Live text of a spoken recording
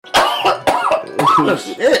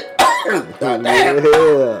Shit. God damn.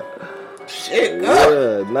 Yeah. Shit, God.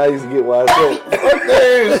 Yeah, now you can get why I said. Fuck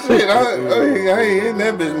that shit. I ain't in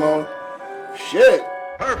that bitch, man. Shit.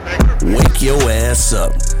 Perfect. Wake your ass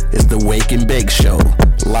up. It's the Wake and Bake Show.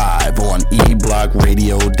 Live on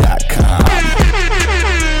eblockradio.com.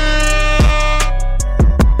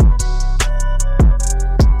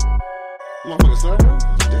 Motherfucker, son.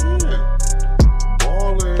 Damn.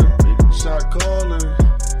 Baller. Shot caller.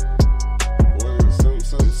 What is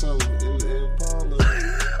something in the parlor?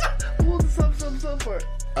 What was the something part?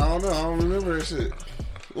 I don't know. I don't remember that shit.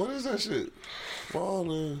 What is that shit?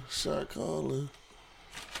 Baller. Shot caller.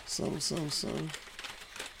 Something.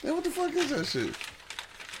 Hey, what the fuck is that shit?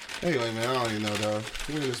 Anyway, man, I don't even know, dog.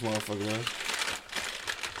 Give me this motherfucker, man.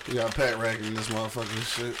 We got Pat racking this motherfucking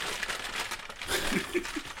shit.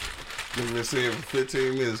 Nigga been sitting for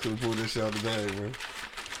 15 minutes could pull this shit out the bag, bro.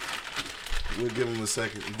 We'll give him a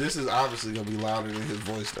second. This is obviously gonna be louder than his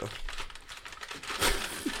voice, though.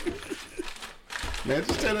 Man,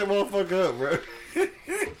 just turn that motherfucker up, bro.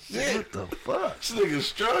 Shit. What the fuck? This nigga's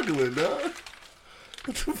struggling, dog.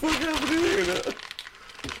 What the fuck happened in here, dog?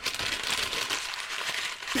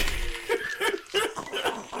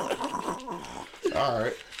 All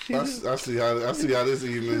right, I see how this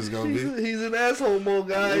evening is gonna be. He's an asshole mode,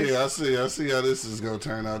 guys. Yeah, I see how this is gonna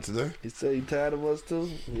turn out today. He said he tired of us too.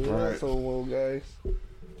 He's an Right. asshole mode, guys.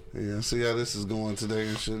 Yeah, I see how this is going today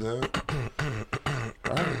and shit, dog.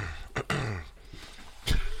 All right.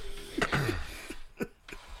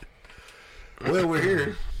 Well, we're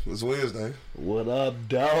here. It's Wednesday. What up,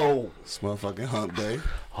 dog? It's motherfucking hump day.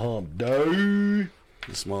 Hump day.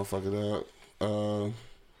 This motherfucker out.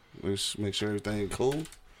 Let's make sure everything cool.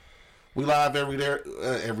 We live everywhere,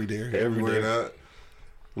 dog.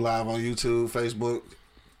 Live on YouTube, Facebook,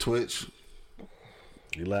 Twitch,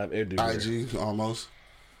 You live everywhere. IG, almost.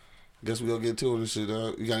 Guess we gonna get to it and shit,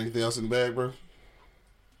 dog. You got anything else in the bag, bro?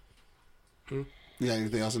 You got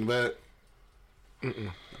anything else in the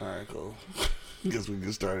bag? All right, cool. Guess we can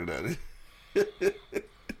get started on it.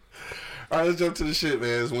 All right, let's jump to the shit,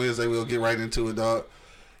 man. It's Wednesday. We'll get right into it, dog.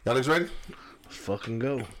 Y'all niggas ready? Let's fucking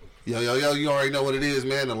go. Yo, you already know what it is,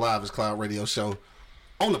 man. The Livest Cloud Radio Show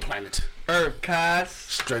on the planet Earth, guys.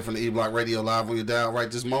 Straight from the E-Block Radio, live on your dial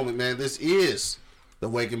right this moment, man. This is the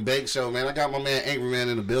Wake and Bake Show, man. I got my man Angry Man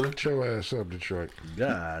in the building. Get your ass up, Detroit.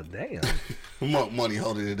 God damn. Money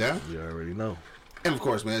holding it down. You already know. And of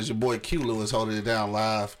course, man, it's your boy Q Lewis holding it down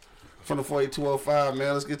live from the 48205,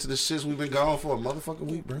 man. Let's get to the shits we've been gone for a motherfucking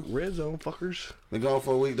week, bro. Red zone fuckers. Been gone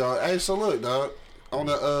for a week, dog. Hey, so look, dog. On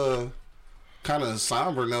the kind of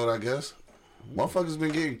somber note, I guess. Motherfuckers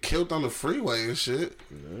been getting killed on the freeway and shit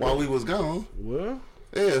while we was gone. Well,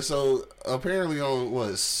 Yeah, so apparently on what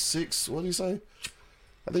do you say?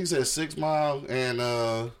 I think he said 6 Mile and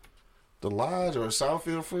the Lodge or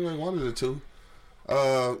Southfield Freeway, one of the two.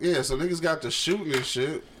 Yeah, so niggas got the shooting and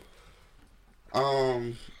shit.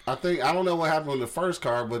 I don't know what happened with the first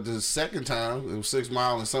car, but the second time it was 6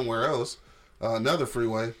 Mile and somewhere else, another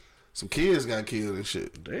freeway. Some kids got killed and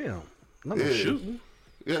shit. damn. Nothing shooting.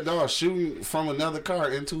 Yeah, dog, shooting from another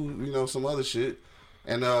car into, some other shit.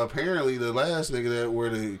 And apparently the last nigga where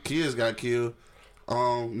the kids got killed,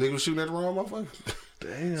 nigga was shooting at the wrong motherfucker.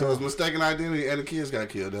 Damn. So it's mistaken identity and the kids got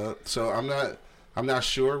killed, dog. So I'm not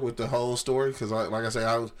sure with the whole story because like I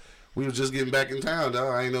said, we was just getting back in town,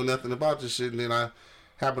 dog. I ain't know nothing about this shit, and then I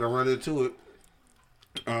happened to run into it.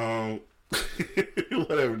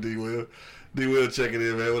 Whatever, D-Will. D-Will checking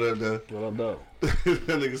in, man. What up, dog? What up, dog? That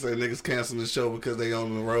nigga say niggas canceling the show because they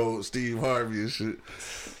on the road, Steve Harvey and shit.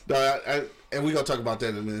 Dog, and we gonna talk about that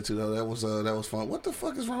in a minute too, though. That was fun. What the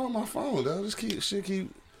fuck is wrong with my phone, dog? Just keep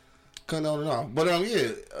cutting on and off. But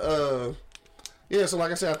yeah. So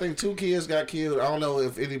like I said, I think 2 kids got killed. I don't know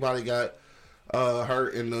if anybody got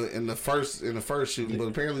hurt in the first shooting, but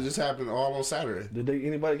apparently this happened all on Saturday. Did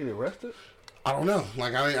anybody get arrested? I don't know.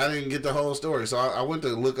 Like I didn't get the whole story, so I went to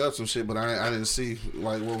look up some shit, but I didn't see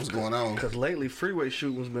like what was going on. Because lately freeway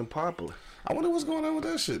shooting's been popular. I wonder what's going on with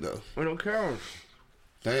that shit though. We don't cameras.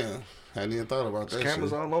 Damn, hadn't even thought about that.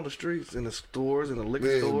 Cameras shit. all on the streets, in the stores, in the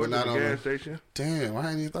liquor stores, in the gas station. Damn, I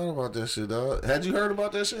hadn't even thought about that shit, dog. Had you heard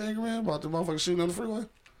about that shit, Angry Man? About the motherfucker shooting on the freeway?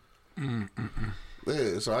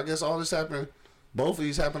 Yeah, so I guess all this happened. Both of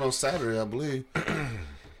these happened on Saturday, I believe.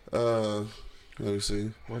 Let me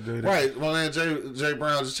see. Right, my man Jay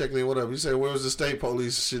Brown just checking in. What up? You said where was the state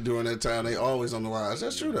police shit during that time? They always on the lines.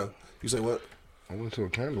 That's true though. You say what? I went to a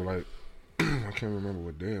candlelight. I can't remember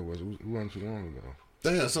what day it was. It wasn't too long ago.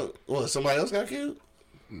 Damn. So what? Somebody else got killed?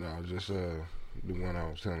 No, just The one I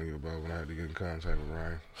was telling you about when I had to get in contact with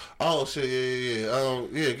Ryan. Oh shit,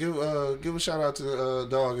 yeah. Give a shout out to the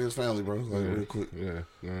dog and his family, bro. Real quick. Yeah.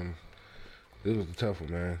 It was a tough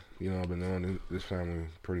one, man. You know, I've been knowing this family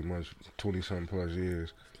pretty much 20-something plus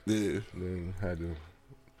years. Yeah. Then had to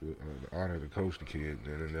honor to coach the kid,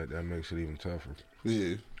 and that makes it even tougher.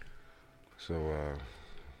 Yeah. So,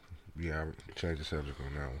 I changed the subject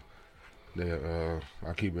on that one.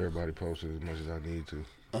 I keep everybody posted as much as I need to.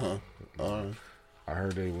 All right. I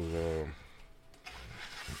heard they was.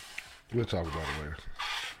 We'll talk about it later.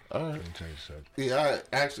 All right. Change the subject. Yeah,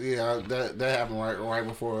 that happened right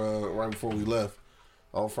before we left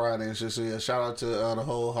on Friday and shit. So yeah, shout out to the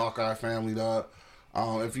whole Hawkeye family, dog.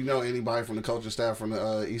 If you know anybody from the coaching staff from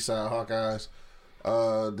the East Side Hawkeyes,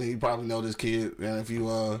 then you probably know this kid. And if you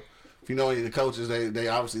know any of the coaches, they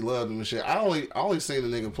obviously love him and shit. I only seen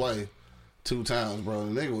the nigga play 2 times, bro.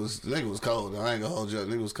 The nigga was cold. I ain't gonna hold you up.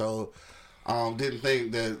 The nigga was cold. Didn't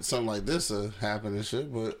think that something like this would happen and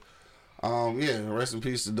shit, but rest in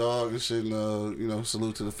peace to dog and shit. And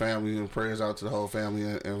salute to the family and prayers out to the whole family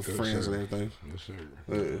and friends and everything. Yes, sir.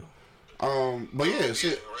 Yeah. But yeah,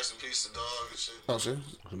 shit. Rest in peace to dog and shit. Oh shit.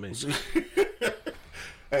 Amazing.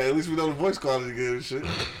 Hey, at least we know the voice quality good and shit.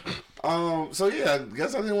 So yeah, I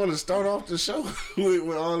guess I didn't want to start off the show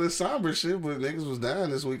with all this somber shit, but niggas was dying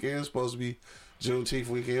this weekend. It's supposed to be Juneteenth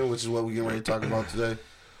weekend, which is what we getting ready to talk about today.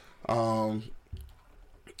 My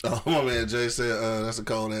man Jay said that's a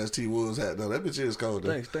cold ass T Woods hat though. That bitch is cold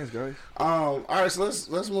though. Thanks guys. All right, so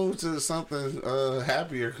let's move to something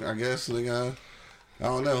happier, I guess. I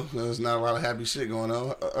don't know. There's not a lot of happy shit going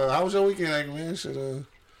on. How was your weekend, Anchor, man? Shit,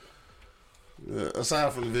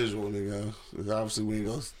 aside from the visual, nigga, obviously we ain't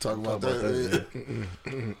gonna talk about that.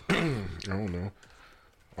 I don't know.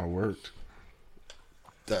 I worked.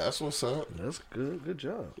 That's what's up. That's good. Good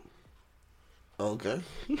job. Okay.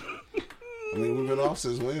 I mean, we've been off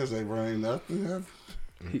since Wednesday, bro. Ain't nothing.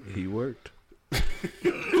 He worked. The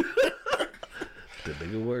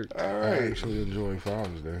nigga worked. All right. I actually enjoyed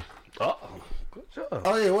Father's Day. Good job.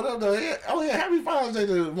 Oh yeah, what up though? Yeah. Oh yeah, happy Father's Day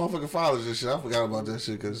to motherfucking fathers and shit. I forgot about that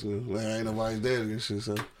shit because ain't nobody's dead and shit.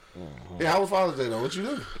 So yeah, how was Father's Day though? What you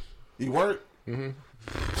do? You work?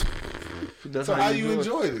 Mm-hmm. So how you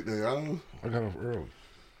enjoyed it then? I got off early.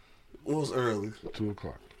 What was early?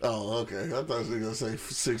 2:00. Oh, okay. I thought you were gonna say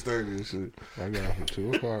 6:30 and shit. I got off at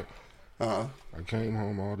 2:00. I came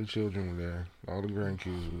home. All the children were there. All the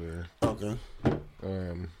grandkids were there. Okay.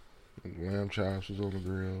 Lamb chops was on the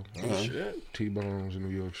grill. Shit. T-bones and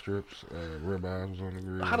New York strips. Ribeyes was on the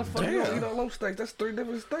grill. How the fuck you don't eat all those steaks? That's 3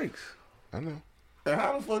 different steaks. I know. And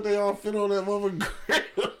how the fuck they all fit on that motherfucking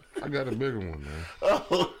grill? I got a bigger one, man.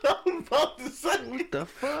 Oh, I was about to say. What the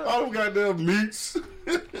fuck? All them goddamn meats.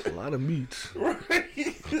 A lot of meats. Right.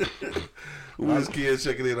 Wiz Kids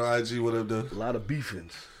checking in on IG. What up, though? A lot of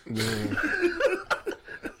beefings. Yeah.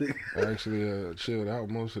 I actually chilled out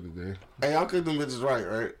most of the day. Hey, y'all cooked them bitches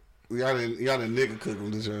right? Y'all didn't nigga cook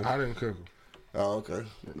them, did y'all? I didn't cook them. Oh, okay.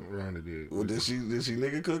 Rhonda did. Well, did she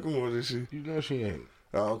nigga cook them or did she? You know she ain't.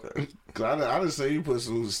 Oh, okay. Cause I didn't say you put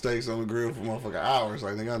some steaks on the grill for motherfucking hours.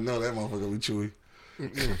 Like, nigga, I know that motherfucker be chewy.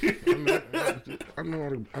 I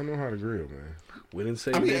know how to grill, man. We didn't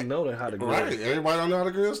say we didn't know how to grill. Right. Everybody don't know how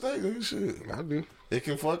to grill steak. Nigga. Shit. I do. It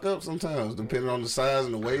can fuck up sometimes, depending on the size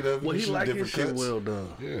and the weight of it. Well, he like his shit cuts. well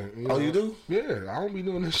done. Yeah. Oh, you do? Yeah. I don't be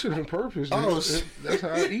doing this shit on purpose. Oh, that's how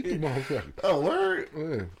I eat the motherfucker. Oh, word?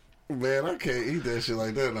 Yeah. Man, I can't eat that shit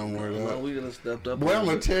like that no more, No, dog. we gonna step up. Boy, I'm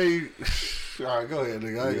gonna tell you. All right, go ahead,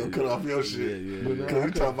 nigga. I ain't gonna cut off your shit. Yeah. Cause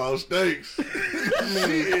we talking about steaks.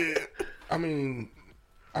 I mean,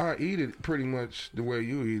 I eat it pretty much the way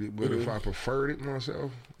you eat it, but if I preferred it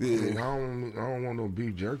myself, I don't want no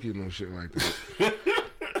beef jerky or no shit like that.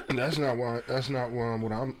 That's not why I'm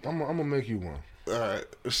gonna make you one. All right.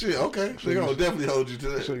 Shit, okay. So I'm gonna definitely hold you to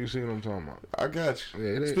that. So you see what I'm talking about. I got you.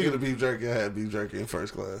 Yeah, Speaking of beef jerky, I had beef jerky in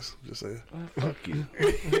first class. Just saying. Fuck you.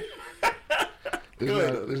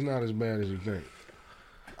 It's not as bad as you think.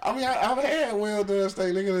 I mean, I've had well done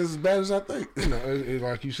steak, nigga. It's as bad as I think. You know, it's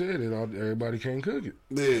like you said, everybody can't cook it.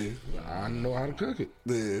 Yeah. I know how to cook it.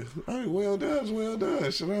 Yeah. I mean, well done is well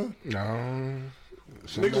done, shit, huh? No.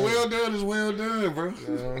 Nigga, well done is well done,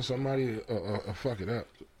 bro. Somebody fuck it up.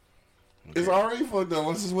 It's already fucked up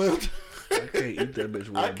once it's well done. I can't eat that bitch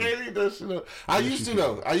well I can't eat that shit up. I used to,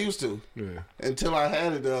 though. I used to. Yeah. Until I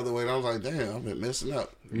had it the other way, and I was like, damn, I've been messing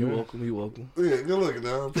up. You welcome. Yeah, good looking,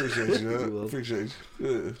 dog. Appreciate you, dog. Appreciate you.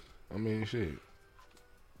 Yeah. I mean, shit.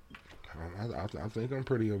 I think I'm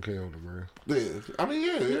pretty okay on the grill. Yeah. I mean,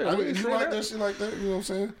 yeah. I mean, if you like that shit like that, you know what I'm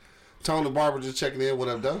saying? Tony the Barber just checking in. What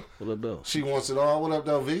up, though? What up, though? She wants it all. What up,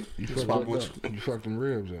 though, V? You fucked them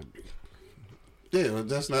ribs up. Yeah, but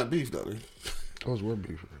that's not beef though. Those were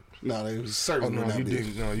beef ribs. No, they was certainly not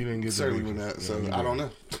beef. You didn't get certainly with that. So I don't know.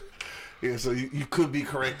 Yeah, so you could be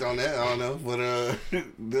correct on that. I don't know, but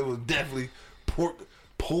there was definitely pork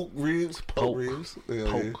ribs.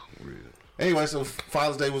 Yeah. Anyway, so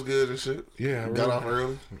Father's Day was good and shit. Yeah, got off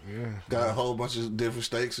early. Yeah, got a whole bunch of different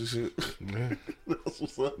steaks and shit. Yeah, that's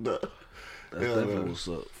what's up, though. That's definitely what's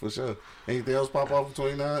up for sure. Anything else pop off for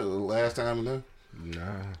 29? Last time in there?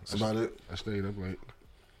 Nah, that's about it. I stayed up late.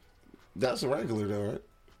 That's a regular though, right?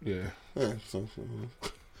 Yeah. Yeah. So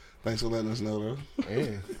thanks for letting us know though.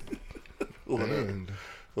 And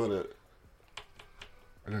what up?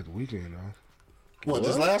 I got the weekend off. What,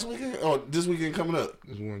 this last weekend? Oh, this weekend coming up?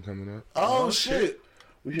 This one coming up. Oh, shit.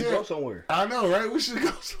 We should go somewhere. I know, right? We should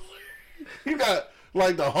go somewhere. You got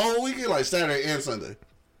like the whole weekend, like Saturday and Sunday.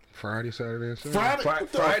 Friday, Saturday, and Sunday.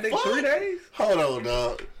 Friday 3 days? Hold on,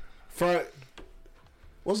 dog. Friday.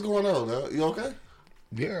 What's going on, dog? You okay?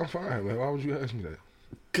 Yeah, I'm fine, man. Why would you ask me that?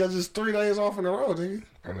 Because it's 3 days off in a row, nigga.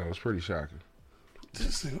 I know, it's pretty shocking.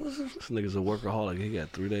 This nigga's a workaholic. He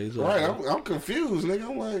got 3 days off. Right, I'm confused,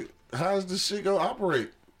 nigga. I'm like, how does this shit go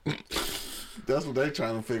operate? That's what they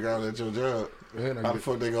trying to figure out at your job. How the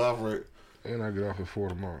fuck they go operate? And I get off at 4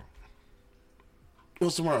 tomorrow.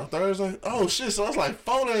 What's tomorrow? Thursday? Oh shit! So that's like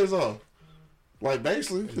 4 days off. Like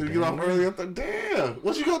basically, you get off early up there. Damn,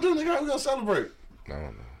 what you gonna do, nigga? We gonna celebrate? I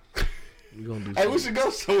don't know. We gonna do. Hey, we should go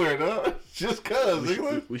somewhere, dog. Just cause,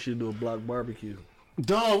 nigga. We should do a block barbecue.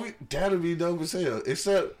 Dog, that'd be dope as hell.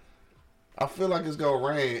 Except, I feel like it's gonna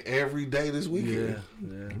rain every day this weekend.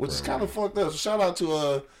 Yeah. Which is kind of fucked up. So shout out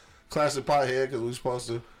to Classic Pothead because we supposed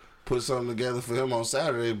to put something together for him on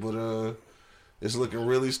Saturday, but it's looking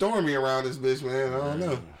really stormy around this bitch, man. I don't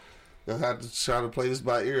know. They'll have to try to play this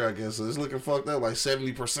by ear, I guess. So it's looking fucked up, like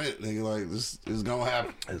 70%, nigga. Like this is gonna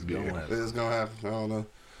happen. It's gonna happen. It's gonna happen. I don't know.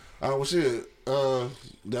 Well, shit.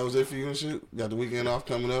 That was it for you and shit. Got the weekend off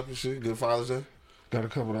coming up and shit. Good Father's Day. Got a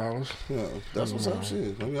couple of hours. Yeah, that's what's up.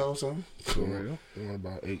 Shit, let me know something. Cool.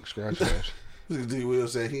 About 8 scratch offs. D. Will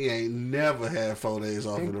said he ain't never had 4 days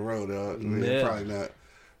off in a row, dog. Probably not.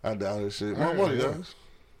 I doubt it. Shit. My money, dog.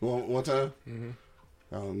 One time. Mm-hmm.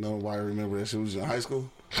 I don't know why I remember that shit. Was in high school.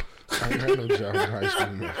 I ain't had no job in high school,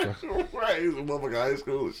 motherfucker. Right, he was a motherfucker high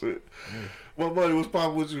school and shit. What buddy? What's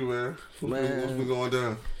poppin' with you, man? What's been going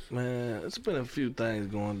down? Man, it's been a few things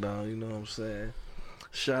going down. You know what I'm saying?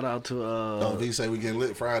 Shout out to V say we getting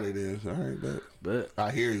lit Friday then. All right, bet.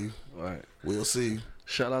 I hear you. All right. We'll see.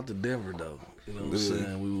 Shout out to Denver though. You know what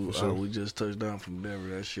I'm saying? We just touched down from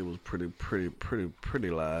Denver. That shit was pretty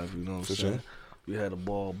live. You know what I'm saying? Sure. We had a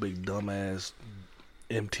ball, big dumbass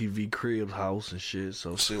MTV Cribs house and shit.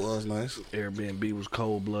 So shit was nice. Airbnb was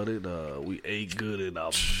cold blooded. We ate good in a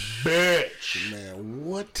bitch. Man,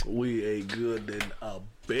 what? We ate good in a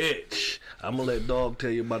bitch. I'm gonna let Dog tell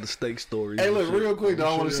you about the steak story. Hey, look, real quick,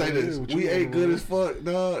 dog. I want to say this. We ate good as fuck,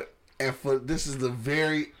 dog. And this is the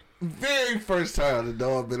very first time the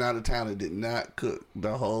dog been out of town and did not cook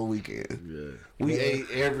the whole weekend. Yeah. We ate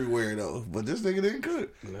everywhere though, but this nigga didn't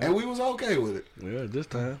cook. Yeah. And we was okay with it. Yeah, this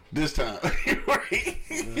time. Right.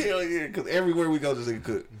 Hell yeah, because everywhere we go, this nigga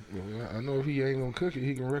cook. Well, I know if he ain't gonna cook it,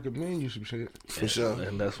 he can recommend you some shit. For sure.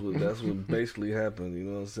 And that's what basically happened. You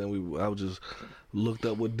know what I'm saying? I just looked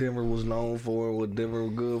up what Denver was known for and what Denver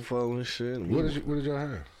was good for and shit. And what did y'all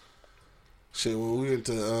have? Shit, well, we went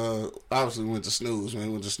to, obviously we went to Snooze, man.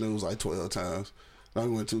 We went to Snooze like 12 times. No, we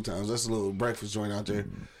went 2 times. That's a little breakfast joint out there.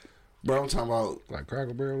 Bro, I'm talking about... Like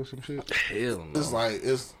Cracker Barrel or some shit? Hell no.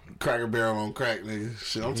 It's Cracker Barrel on crack, nigga.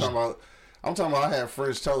 Shit, I'm talking about I had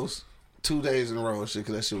French toast 2 days in a row and shit,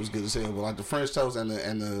 because that shit was good as hell. But like the French toast and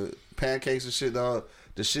the pancakes and shit, dog,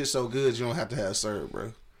 the shit's so good you don't have to have syrup,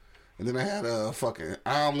 bro. And then I had a fucking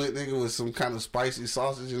omelet, nigga, with some kind of spicy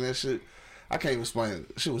sausage and that shit. I can't even explain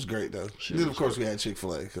it. Shit was great, though. Then, of course, we had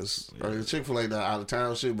Chick-fil-A, because Chick-fil-A not out of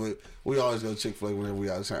town shit, but we always go to Chick-fil-A whenever we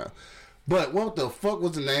out of town. But what the fuck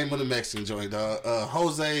was the name of the Mexican joint, dog?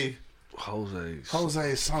 Jose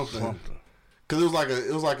something. Because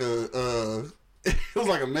it was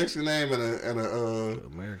like a Mexican name and a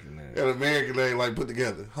American name like put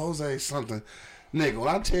together. Jose something. Nigga,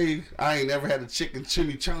 when I tell you, I ain't never had a chicken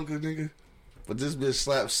chimichanga, nigga. But this bitch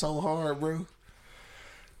slapped so hard, bro.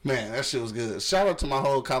 Man, that shit was good. Shout out to my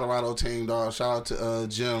whole Colorado team, dog. Shout out to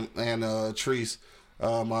Jim and Treese,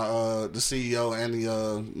 the CEO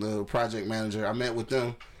and the project manager. I met with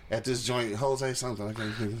them at this joint. Jose something, I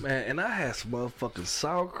can't think of. Man, and I had some motherfucking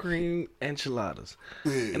sour cream enchiladas.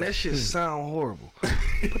 Yeah. And that shit sound horrible.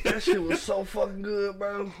 But that shit was so fucking good,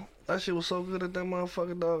 bro. That shit was so good at that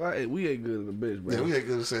motherfucking dog. We ate good in the bitch, bro. Yeah, we ate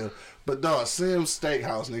good as hell. But dog, Sim's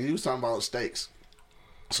Steakhouse, nigga. You was talking about steaks.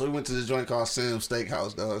 So we went to this joint called Sam's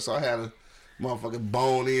Steakhouse, dog. So I had a motherfucking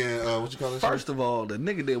bone in, what you call this? First of all, the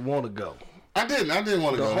nigga didn't want to go. I didn't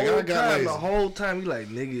want to go. The whole time, you like,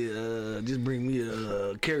 nigga, just bring me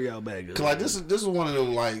a carry-out bag. Cause like this is one of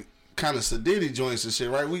them like kind of sedity joints and shit,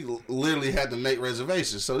 right? We literally had to make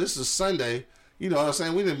reservations. So this is Sunday. You know what I'm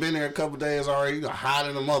saying? We done been there a couple days already. You know, hot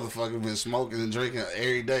in the motherfucker. Been smoking and drinking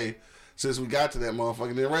every day since we got to that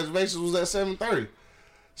motherfucker. The reservations was at 7:30.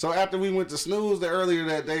 So after we went to snooze earlier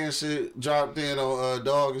that day and shit, dropped in on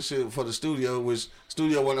Dog and shit for the studio, which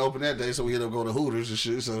studio wasn't open that day, so we ended up going to Hooters and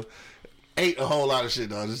shit. So ate a whole lot of shit,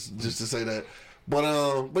 dog, just to say that. But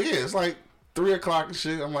yeah, it's like 3 o'clock and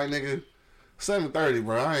shit. I'm like, nigga, 7:30,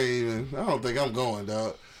 bro. I don't think I'm going,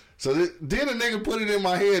 dog. So then a nigga put it in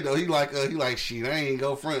my head though. He like shit. I ain't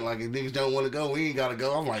go front. Like if niggas don't want to go, we ain't gotta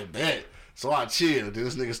go. I'm like, bet. So I chilled. Then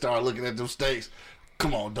this nigga started looking at them steaks.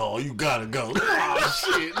 Come on, dog, you gotta go. Oh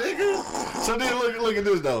shit, nigga. So then look at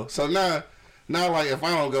this though. So now like if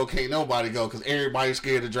I don't go, can't nobody go because everybody's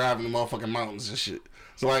scared to drive in the motherfucking mountains and shit.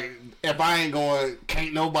 So like if I ain't going,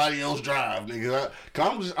 can't nobody else drive, nigga.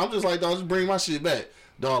 Cause I'm just like, dog, just bring my shit back.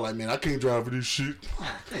 Dog, like, man, I can't drive for this shit.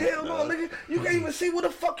 Hell no, nigga. You can't even see where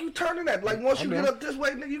the fuck you turning at. Like, once you get up this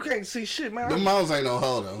way, nigga, you can't see shit, man. The mountains ain't no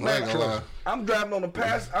hoe, though. I ain't gonna lie. I'm driving on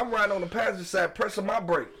the I'm riding on the passenger side, pressing my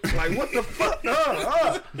brake. Like, what the fuck?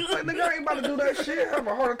 Like, nigga, I ain't about to do that shit. I have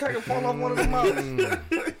a heart attack and fall off one of the mountains.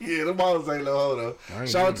 Yeah, the mountains ain't no hoe, though.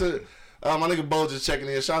 Shout out to... my nigga Bo just checking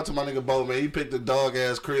in. Shout out to my nigga Bo, man. He picked a dog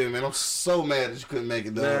ass crib, man. I'm so mad that you couldn't make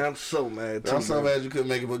it, dog. Man, I'm so mad too. I'm so mad you couldn't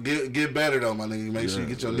make it, but get better though, my nigga. Make sure you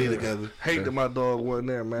get your knee together. Hate that my dog wasn't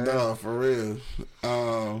there, man. No, for real.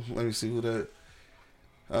 Let me see who that.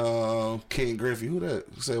 King Griffey, who that?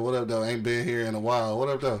 Say what up though? Ain't been here in a while. What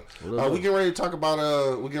up though? We getting ready to talk about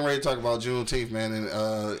Juneteenth, man, and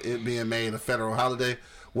it being made a federal holiday.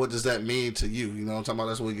 What does that mean to you? You know what I'm talking about?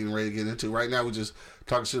 That's what we're getting ready to get into. Right now, we just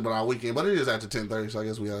talking shit about our weekend, but it is after 10:30, so I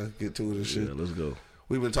guess we gotta get to it and shit. Yeah, let's go.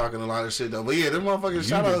 We've been talking a lot of shit though, but yeah, them motherfuckers.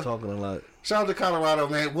 Shout out to Colorado,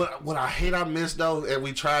 man. What I missed though, and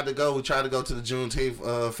we tried to go to the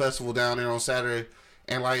Juneteenth festival down there on Saturday,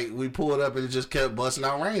 and like we pulled up and it just kept busting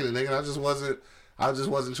out raining, nigga. I just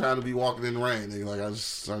wasn't trying to be walking in the rain, nigga. Like I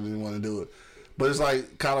didn't want to do it. But it's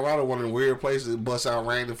like Colorado, one of the weird places that busts out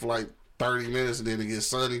raining for like 30 minutes and then it gets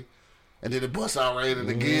sunny and then it busts out raining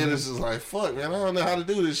again. This is like, fuck, man, I don't know how to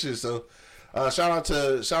do this shit. So shout out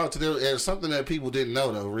to them. And something that people didn't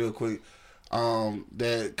know though, real quick,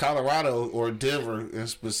 that Colorado or Denver in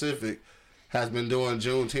specific has been doing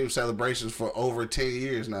Juneteenth celebrations for over 10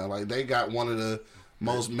 years now. Like they got one of the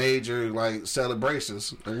most major like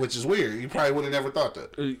celebrations, which is weird. You probably would have never thought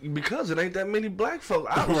that because it ain't that many black folk.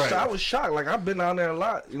 I was shocked. Like I've been down there a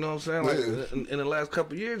lot. You know what I'm saying? Like in the last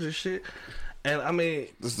couple of years and shit. And I mean,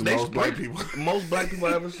 this is the most black people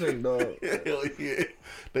I've ever seen, dog. Hell yeah,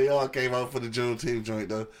 they all came out for the Juneteenth joint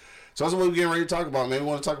though. So that's what we're getting ready to talk about, man. We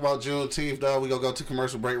want to talk about Juneteenth, dog. We're going to go to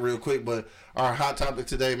commercial break real quick, but our hot topic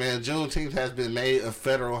today, man, Juneteenth has been made a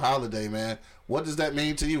federal holiday, man. What does that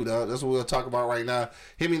mean to you, dog? That's what we'll talk about right now.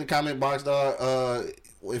 Hit me in the comment box, dog,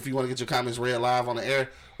 if you want to get your comments read live on the air,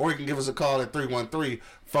 or you can give us a call at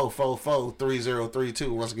 313-444-3032.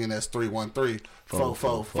 Once again, that's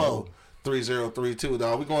 313-444-3032,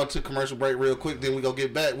 dog. We're going to commercial break real quick, then we're going to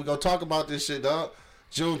get back. We're going to talk about this shit, dog.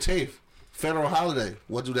 Juneteenth. Federal holiday.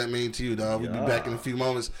 What do that mean to you, dog? We'll be back in a few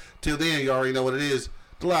moments. Till then, you already know what it is.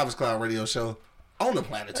 The Livest Cloud Radio Show on the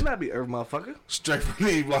planet. That might be Earth, motherfucker. Straight from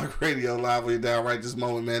the E-Block Radio, live way down right this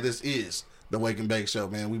moment, man. This is the Wake and Bake Show,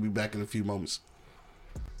 man. We'll be back in a few moments.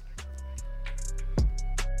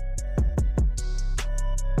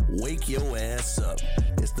 Wake your ass up.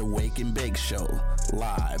 It's the Wake and Bake Show,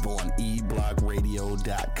 live on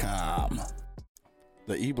eblockradio.com.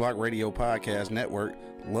 The E-Block Radio Podcast Network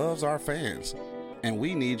loves our fans, and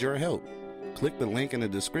we need your help. Click the link in the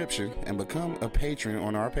description and become a patron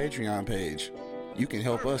on our Patreon page. You can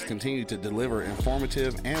help us continue to deliver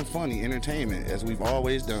informative and funny entertainment as we've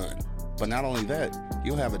always done. But not only that,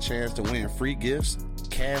 you'll have a chance to win free gifts,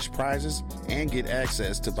 cash prizes, and get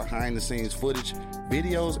access to behind-the-scenes footage,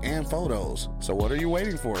 videos, and photos. So what are you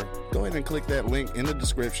waiting for? Go ahead and click that link in the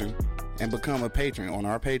description and become a patron on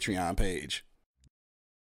our Patreon page.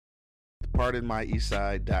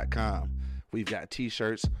 PardonMyEastside.com. We've got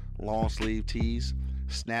t-shirts, long sleeve tees,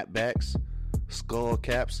 snapbacks, skull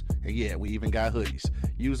caps, and yeah, we even got hoodies.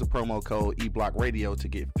 Use the promo code eBlockRadio to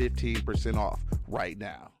get 15% off right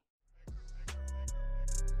now.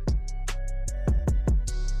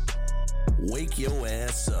 Wake your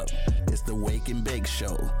ass up. It's the Wake and Bake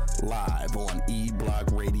Show, live on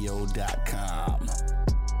eblockradio.com.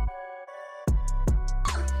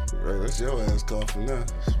 Right, that's your ass coughing now.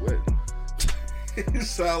 Sweating. You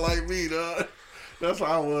sound like me, dog. That's how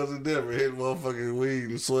I was in Denver, hitting motherfucking weed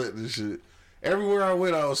and sweating and shit. Everywhere I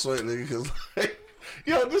went, I was sweating, nigga, because, like,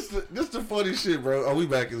 yo, this the funny shit, bro. Oh, we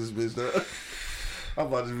back in this bitch, dog. I'm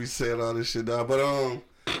about to be saying all this shit, dog. But,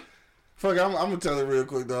 fuck, I'm gonna tell it real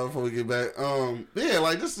quick, dog, before we get back. Yeah,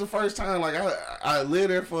 like, this is the first time, like, I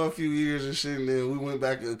lived there for a few years and shit, and then we went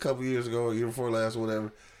back a couple years ago, or year before last, or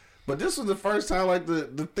whatever. But this was the first time, like,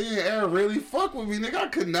 the thin air really fucked with me, nigga. I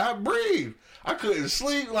could not breathe. I couldn't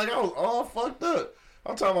sleep. Like, I was all fucked up.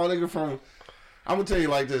 I'm talking about, nigga, I'm gonna tell you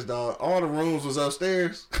like this, dog. All the rooms was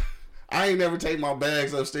upstairs. I ain't never take my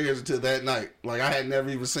bags upstairs until that night. Like, I had never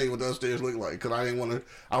even seen what the upstairs looked like, because I didn't want to.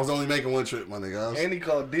 I was only making one trip, my nigga. And he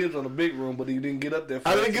called dibs on the big room, but he didn't get up there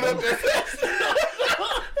fast. I didn't get up there fast.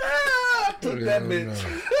 I took that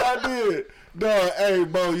bitch. I did. Dog, hey,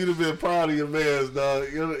 Bo, you'd have been proud of your mans,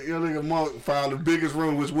 dog. Your nigga Monk found the biggest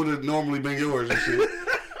room, which would have normally been yours and shit.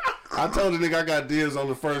 I told the nigga I got dibs on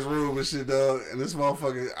the first room and shit, dog. And this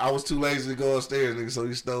motherfucker, I was too lazy to go upstairs, nigga, so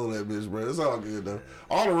he stole that bitch, bro. It's all good, though.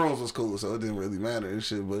 All the rooms was cool, so it didn't really matter and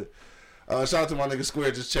shit. But shout out to my nigga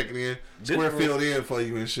Square just checking in. Square filled in for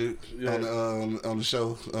you and shit on the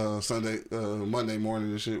show Monday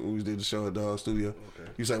morning and shit when we did the show at Dog Studio.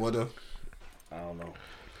 Okay. You say what, though? I don't know.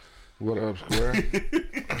 What up, Square?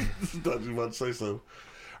 Thought you about to say something.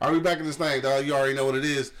 All right, we back in this thing, dog. You already know what it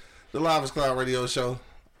is. The Live Cloud Radio Show.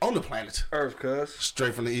 On the planet Earth, cuz.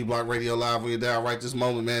 Straight from the E-Block Radio Live. When you're down right this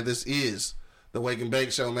moment, man. This is the Wake and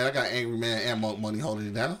Bake Show, man. I got Angry Man and Monk Money holding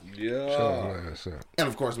it down. Yeah. And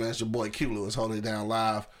of course, man, it's your boy Q Lewis holding it down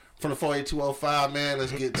live from the 48205, man.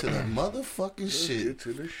 Let's get to the motherfucking shit. Get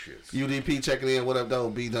to the shit. UDP checking in. What up, though?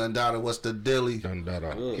 B Dun Dada. What's the dilly? Dun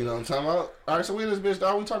Dada. You know what I'm talking about? All right, so we in this bitch,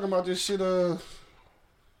 dog. We talking about this shit, Oh,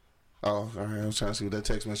 all right. I was trying to see what that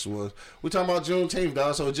text message was. We talking about Juneteenth,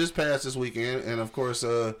 dog. So it just passed this weekend, and of course,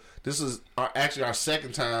 this is actually our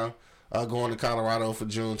second time going to Colorado for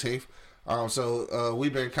Juneteenth. So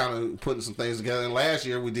we've been kind of putting some things together. And last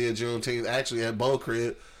year we did Juneteenth actually at Bo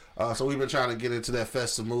Crib. So we've been trying to get into that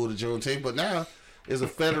festive mood of Juneteenth. But now is a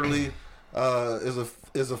federally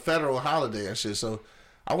is a federal holiday and shit. So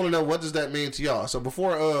I want to know, what does that mean to y'all? So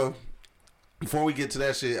before we get to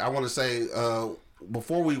that shit, I want to say.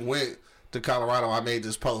 Before we went to Colorado, I made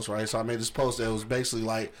this post, right? So I made this post that was basically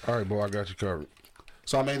like... All right, boy, I got you covered.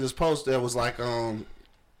 So I made this post that was like,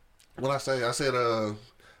 what I said,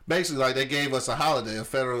 basically like they gave us a holiday, a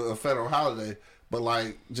federal holiday, but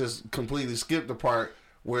like just completely skipped the part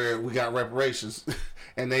where we got reparations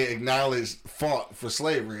and they acknowledged fault for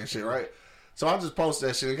slavery and shit, right? So I just posted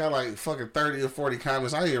that shit and got like fucking 30 or 40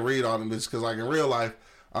 comments. I didn't even read all them bitches because like in real life,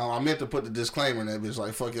 I meant to put the disclaimer in that bitch,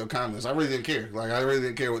 like, fuck your comments. I really didn't care. Like, I really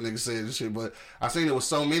didn't care what niggas said and shit, but I seen there was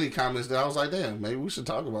so many comments that I was like, damn, maybe we should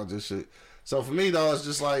talk about this shit. So for me, though, it's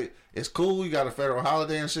just like, it's cool, you got a federal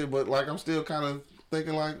holiday and shit, but, like, I'm still kind of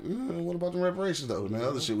thinking, like, what about the reparations, though? And the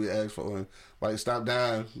other shit we asked for, and, like, stop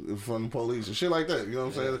dying from the police and shit like that, you know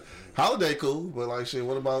what I'm saying? Holiday cool, but, like, shit,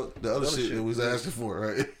 what about the other shit that we was asking for,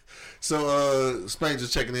 right? So, Spain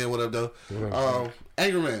just checking in, what up, though?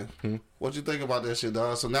 Angry Man, what you think about that shit,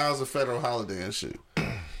 dog? So now it's a federal holiday and shit.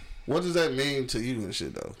 What does that mean to you and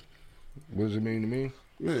shit, though? What does it mean to me?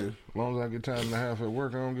 Yeah. As long as I get time and a half at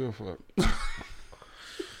work, I don't give a fuck.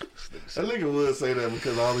 That nigga would say that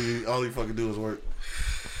because all he fucking do is work.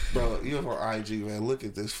 Bro, you on IG, man. Look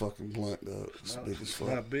at this fucking blunt, dog. It's big as fuck.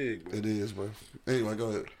 Not big, bro. It is, bro. Anyway, go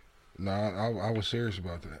ahead. Nah, I was serious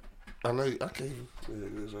about that. I know. I can't. Yeah,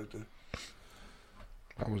 it is right there.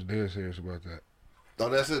 I was dead serious about that. Oh,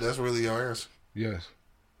 that's it? That's really your answer? Yes.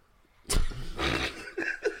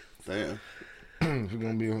 Damn. If it's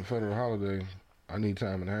going to be a federal holiday, I need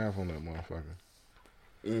time and a half on that motherfucker.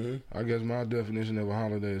 Mm-hmm. I guess my definition of a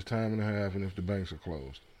holiday is time and a half and if the banks are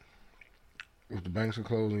closed. If the banks are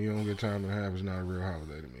closed and you don't get time and a half, it's not a real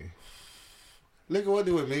holiday to me. Nigga, what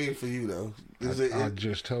do it mean for you, though? I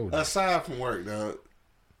just told you. Aside from work, dog,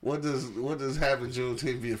 what does having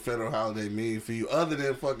Juneteenth be a federal holiday mean for you other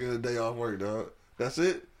than fucking a day off work, dog? That's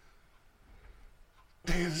it?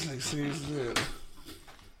 Damn, this nigga serious as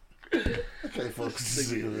hell. I can't focus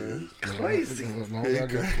this nigga, man. Crazy.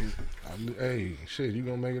 Hey, shit, you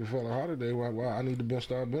gonna make it a federal holiday? Why? I need to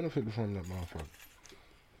start benefiting from that motherfucker.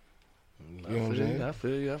 You know what I'm saying? I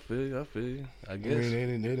feel you. I guess. I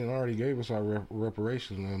mean, they didn't already gave us our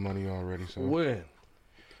reparations money already. So when?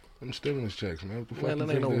 Them stimulus checks, man. What the fuck man,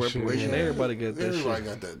 that ain't no reparation. Everybody got that shit. Everybody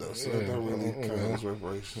got that, though. So it don't really count as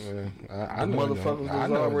reparations. The motherfuckers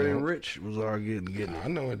was already rich was already getting it. I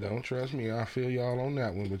know it don't. Trust me. I feel y'all on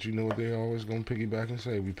that one. But you know what they always gonna piggyback and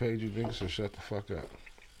say? We paid you, niggas, so shut the fuck up.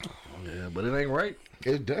 Yeah, but it ain't right.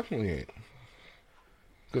 It definitely ain't.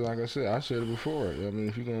 Because like I said it before. I mean,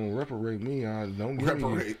 if you're going to reparate me,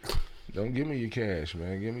 don't give me your cash,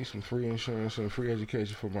 man. Give me some free insurance and free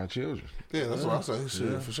education for my children. Yeah, that's what I say.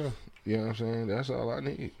 Shit, for sure. You know what I'm saying? That's all I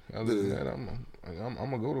need. Other than that, I'm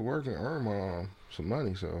gonna go to work and earn some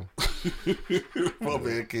money. So, my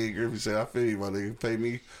man King Griffey said, "I feel you, my nigga. Pay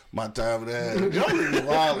me my time and a half." Y'all niggas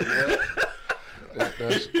wild, man.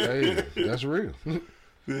 That's real.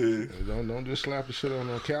 Yeah. Don't just slap the shit on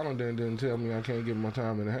the calendar and then tell me I can't get my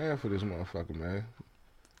time and a half for this motherfucker, man.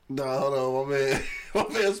 No, hold on, my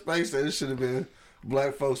man Space said it should have been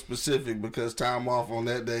black folks specific because time off on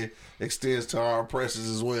that day extends to our oppressors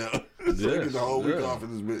as well. So we get the whole week off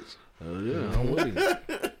in this bitch. Yeah, I'm with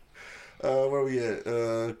you. Where we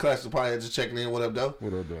at? Clash the Pie just checking in. What up, though?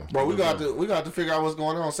 What up, though? Bro, we got to figure out what's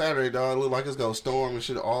going on Saturday, dog. It look like it's gonna storm and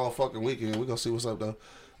shit all fucking weekend. We gonna see what's up, though.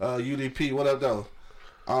 UDP, what up, though?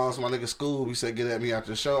 So my nigga Scoob, he said get at me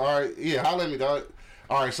after the show. All right, yeah, holla at me, dog.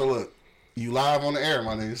 All right, so look, you live on the air,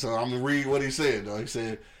 my nigga. So I'm gonna read what he said, dog. He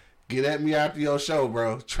said, get at me after your show,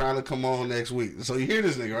 bro. Trying to come on next week. So you hear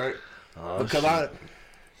this nigga, right? Because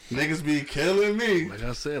niggas be killing me. Like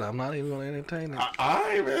I said, I'm not even gonna entertain it. All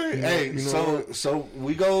right, man. So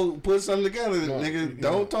we go put something together, nigga.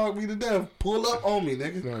 Don't talk me to death. Pull up on me,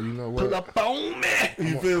 nigga. No, you know what? Pull up on me.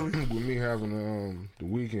 You feel me? With me having the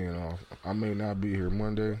weekend off, I may not be here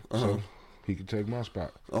Monday, so he can take my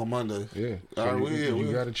spot on Monday. Yeah. So all right,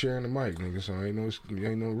 you got a chair in the mic, nigga. So ain't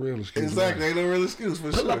no real excuse. Exactly, ain't no real excuse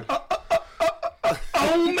for sure.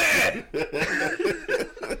 Oh man.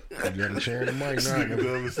 You got a chair in the mic now.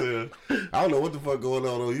 I don't know what the fuck going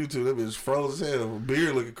on YouTube. That bitch froze as hell.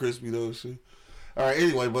 Beard looking crispy though. Shit. All right.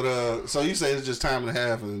 Anyway, but so you say it's just time and a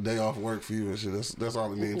half and a day off work for you and shit. That's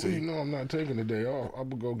all it means to you. You know, I'm not taking the day off. I'm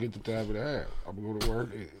gonna go get the time and a half. I'm gonna go to work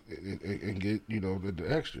and get the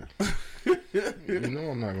extra. You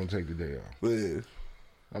know, I'm not gonna take the day off. Yeah.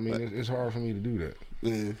 I mean, it's hard for me to do that.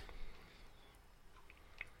 Yeah.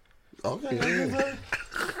 Okay, yeah.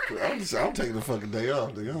 I'm taking the fucking day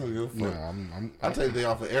off. Nigga. I don't give a fuck. Nah, I take a day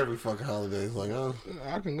off for every fucking holiday. It's like,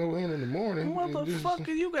 I can go in the morning. Motherfucker,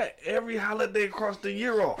 you got every holiday across the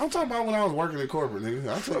year off. I'm talking about when I was working in corporate,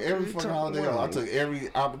 nigga. I took every fucking holiday off. I took every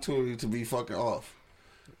opportunity to be fucking off.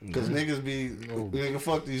 Because niggas be, nigga,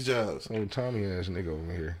 fuck these jobs. Oh, Tommy ass nigga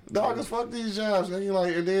over here. Dog, fuck these jobs, nigga.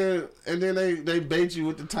 Like, and then they bait you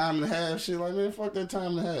with the time and a half shit. Like, man, fuck that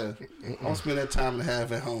time and a half. I'll spend that time and a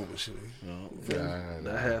half at home and shit.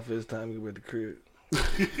 That half is time to get back to the crib.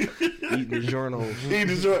 Eating the journals.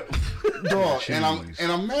 Dog,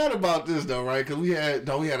 and I'm mad about this though, right? Because we had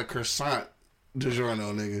a croissant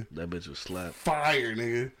DiGiorno, nigga. That bitch was slapped. Fire,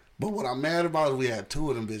 nigga. But what I'm mad about is we had two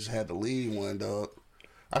of them bitches had to leave one, dog.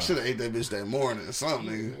 I should have ate that bitch that morning or something,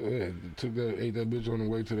 nigga. Yeah, ate that bitch on the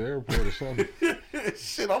way to the airport or something.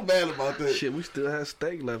 Shit, I'm mad about that. Shit, we still had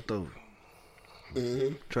steak left over.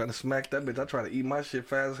 Mm-hmm. Trying to smack that bitch. I tried to eat my shit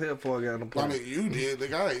fast as hell before I got on the plane. I mean, you did,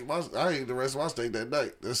 nigga. I ate the rest of my steak that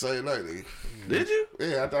night, that same night, nigga. Did you?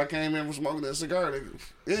 Yeah, after I came in from smoking that cigar, nigga.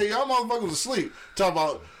 Yeah, y'all motherfuckers was asleep. Talk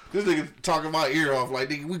about this nigga talking my ear off like,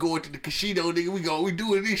 nigga, we going to the casino, nigga. We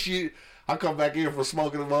doing this shit. I come back in for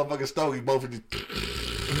smoking a motherfucking stogie, both of these.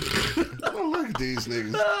 Look at these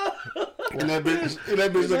niggas. And that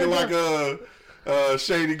bitch looking like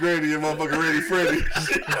Shady Granny and motherfucking Ready Freddy.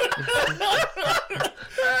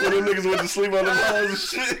 When them niggas went to sleep on the walls and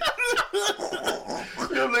shit.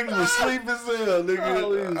 Them niggas was asleep as hell,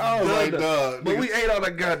 nigga. I was like, dog. But we ate all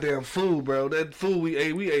that goddamn food, bro. That food we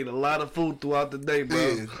ate a lot of food throughout the day, bro.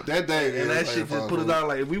 Yeah, that day. And that shit just put us out.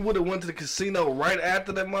 Like, if we would have went to the casino right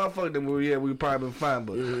after that motherfucker, then we probably been fine.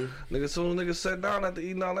 But nigga, as soon as niggas sat down after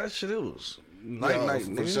eating all that shit, it was night, for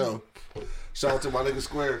nigga. Sure. Shout out to my nigga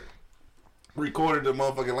Square. Recorded the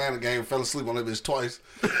motherfucking Atlanta game, fell asleep on that bitch twice.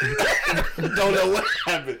 Don't know what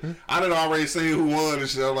happened. I done already seen who won and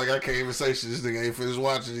shit. I'm like, I can't even say shit. This nigga ain't finished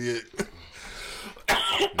watching it yet.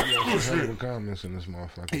 You got some hell of comments in this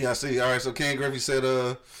motherfucker. Yeah, I see. All right, so Ken Griffey said,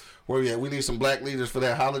 where we at? We need some black leaders for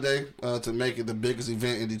that holiday to make it the biggest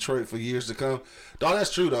event in Detroit for years to come. Dog,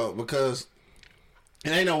 that's true, though, because it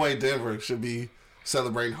ain't no way Denver should be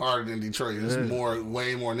celebrating harder than Detroit. There's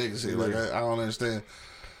way more niggas here. Like, I don't understand.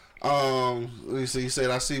 Let me see. He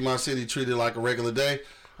said, I see my city treated like a regular day.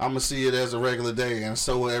 I'm going to see it as a regular day, and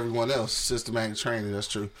so will everyone else. Systematic training, that's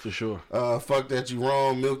true. For sure. Fuck that, you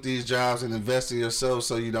wrong. Milk these jobs and invest in yourself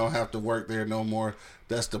so you don't have to work there no more.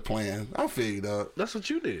 That's the plan. I feel you, dog. That's what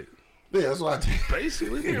you did. Yeah, that's what I did.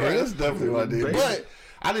 Basically. Yeah, that's definitely what I did. But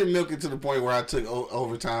I didn't milk it to the point where I took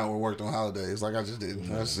overtime or worked on holidays. Like, I just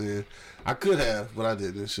didn't. I said, I could have, but I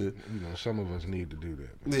didn't. And shit. You know, some of us need to do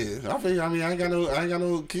that. Man. Yeah, I think. I mean, I ain't got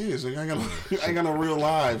no kids. I ain't got no real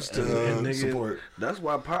lives to nigga, support. That's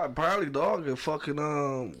why probably dog and fucking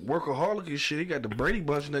workaholic and shit. He got the Brady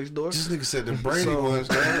Bunch next door. This nigga said the Brady Bunch.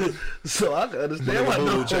 Dog. So I can understand why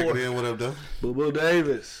Boo checking in. What up, though? Boo Boo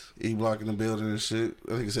Davis. E-Block in the building and shit.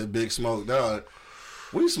 I think it said Big Smoke, dog.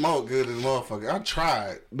 We smoke good as motherfucker. I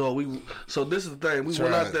tried. No, so this is the thing. We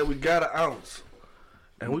went out there. We got an ounce.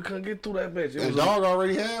 And we couldn't get through that bitch. And dog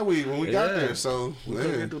already had weed when we got there, so we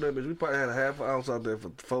couldn't get through that bitch. We probably had a half an ounce out there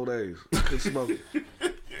for 4 days. We couldn't smoke it.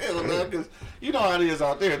 Yeah, because you know how it is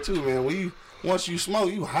out there too, man. Once you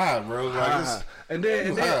smoke, you high, bro. Like and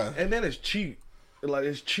then it's cheap. Like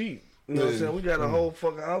it's cheap. You know what I'm saying? We got a whole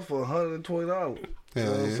fucking ounce for $120. You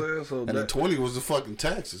know what I'm saying? So and the 20 was the fucking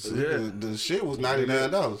taxes. Yeah. The shit was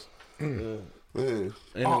 $99. Yeah. And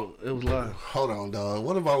it was live. Hold on, dog.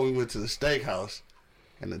 What about we went to the steakhouse?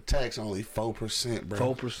 And the tax only 4%,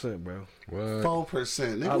 bro. 4%, bro. What?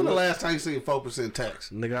 4%. Nigga, when the last time you seen 4%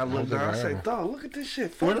 tax? Nigga, I looked down. I say, dog, look at this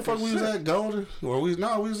shit. 4%. Where the fuck we was at? Golden? Or we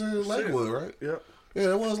was in Lakewood, right? Yep.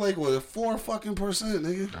 Yeah, it was Lakewood. 4 fucking percent,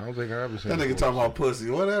 nigga. I don't think I ever seen that nigga talking about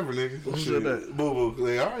pussy. Whatever, nigga. Who said that? Boo boo.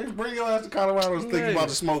 Like, all right, bring your ass to Colorado and think about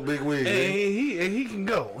to smoke big weed. And he can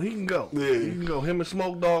go. He can go. Yeah. He can go. Him and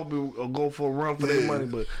Smoke Dog will go for a run for their money,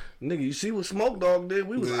 but. Nigga, you see what Smoke Dog did?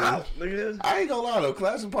 We was out, nigga. I ain't gonna lie though.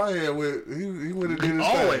 Classic Piehead he went and did his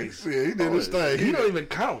always. thing. Yeah, he did his thing. He don't even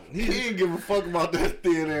count. He didn't give a fuck about that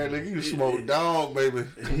thin air, nigga. You smoke dog, baby.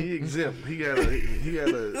 He exempt. He got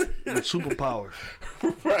a superpower.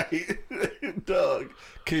 Right, dog.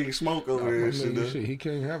 King Smoke over here. Shit, he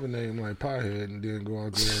can't have a name like Piehead and then go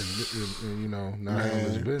out there and you know not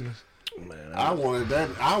handle his business. Man, I wanted that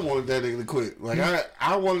nigga to quit. Like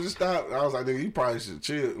I wanted to stop. I was like, nigga, you probably should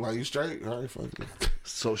chill. Like, you straight? All right, fuck it.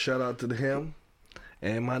 So shout out to him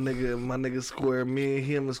and my nigga Square. Me and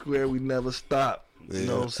him and Square, we never stopped. You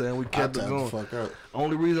know what I'm saying? We kept it going. Fuck up.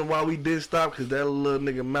 Only reason why we did stop because that little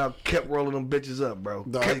nigga mouth kept rolling them bitches up, bro.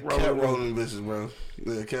 Dog, kept rolling them bitches, bro.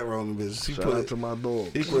 Yeah, kept rolling them bitches. Shout out to my dog.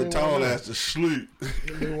 He put Tone ass to sleep.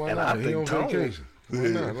 And I think Tone. Vacation. Why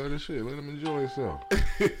not? Let him enjoy himself.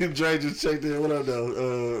 Dre just checked in. What up,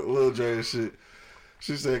 though? Lil Dre and shit.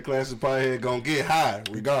 She said Classic Piehead gonna get high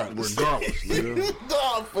regardless. Nigga.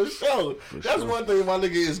 Dog, for sure. That's one thing my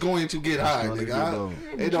nigga is going to get high, nigga.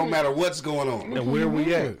 It don't matter what's going on. And where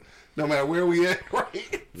we at. No matter where we at,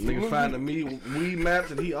 right? Nigga finding me weed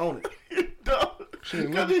maps and he own it. Dog,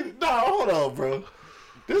 hold on, bro.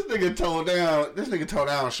 This nigga tore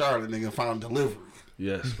down Charlotte, nigga, and found delivery.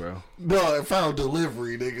 Yes, bro. No, it found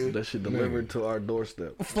delivery, nigga. That shit delivered to our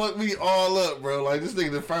doorstep. Fuck me all up, bro. Like, this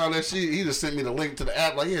nigga that found that shit, he just sent me the link to the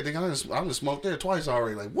app. Like, yeah, nigga, I just smoked there twice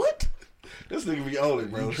already. Like, what? This nigga be on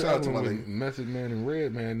it, bro. Shout out to my nigga. Method Man and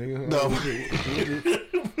Red Man, nigga. No.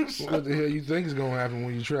 What the hell you think is gonna happen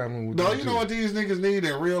when you traveling with No, you know what these niggas need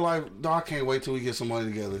in real life? Dog, I can't wait till we get some money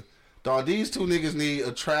together. Dog, these two niggas need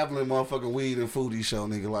a traveling motherfucking weed and foodie show,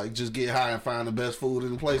 nigga. Like, just get high and find the best food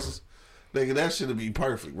in the places. Nigga, that shit'll be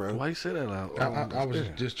perfect, bro. Why you say that out? I was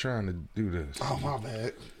just trying to do this. Oh, my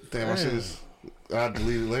bad. Damn, I should have. I'll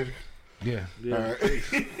delete it later. Yeah. All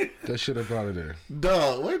right. That shit up out of there.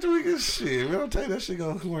 Dog, wait till we get shit. We don't take that shit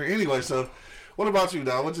gonna work. Anyway, so, what about you,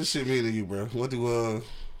 dog? What this shit mean to you, bro? What do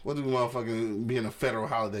motherfucking being a federal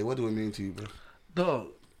holiday, what do it mean to you, bro? Dog,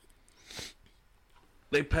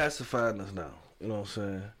 they pacifying us now. You know what I'm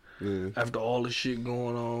saying? Yeah. After all this shit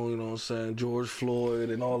going on, you know what I'm saying, George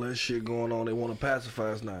Floyd and all that shit going on, they want to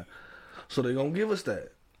pacify us now. So they gonna give us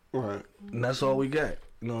that. Right. And that's all we got.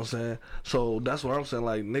 You know what I'm saying? So that's what I'm saying.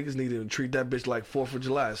 Like, niggas need to treat that bitch like 4th of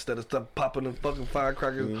July instead of stuff popping them fucking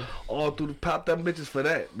firecrackers all through the pop them bitches for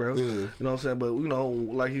that, bro. Yeah. You know what I'm saying? But, you know,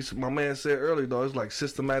 like my man said earlier, though, it's like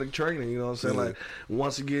systematic training. You know what I'm saying? Like,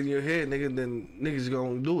 once you get in your head, nigga, then niggas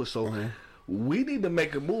gonna do it. So, we need to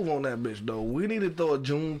make a move on that bitch, though. We need to throw a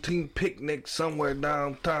Juneteenth picnic somewhere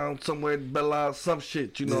downtown, somewhere in Belle Isle, some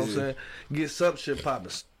shit, you know what I'm saying? Get some shit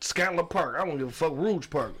popping. Scantler Park. I don't give a fuck. Rouge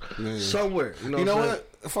Park. Somewhere. You know what?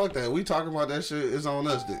 Fuck that. We talking about that shit. It's on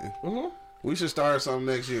us, then. We should start something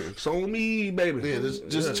next year. So me, baby. Yeah,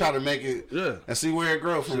 just try to make it and see where it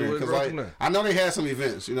grows from here. Because, like, I know they had some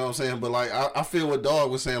events, you know what I'm saying? But, like, I feel what Dog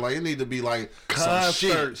was saying. Like, it need to be, like,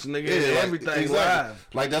 concerts, some shit. Nigga, like, everything live.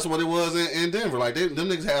 Like, that's what it was in Denver. Like, them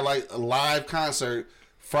niggas had, like, a live concert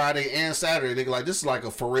Friday and Saturday. Nigga, like, this is, like, a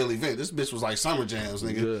for real event. This bitch was, like, Summer Jams,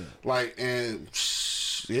 nigga. Yeah. Like, and...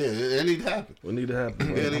 Yeah, it need to happen. It need to happen.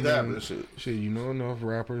 Yeah, it need to happen. Shit, you know enough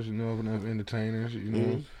rappers, you know enough entertainers, you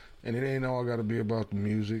know. And it ain't all got to be about the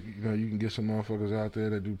music. You know, you can get some motherfuckers out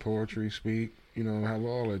there that do poetry, speak. You know, have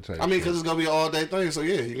all that type. I mean, because it's gonna be an all day thing, so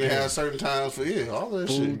yeah, you can have certain times for all that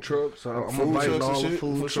food shit. Food trucks. I'm inviting all the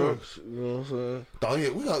food trucks. Sure. You know what I'm saying? Oh yeah,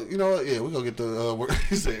 we got. You know what? Yeah, we gonna get the.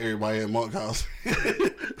 He said everybody at Monk House.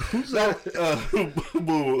 Who's that?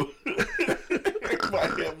 Boo.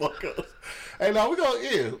 Everybody at Monk House. Hey, no, we go.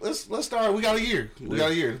 Yeah, let's start. We got a year. We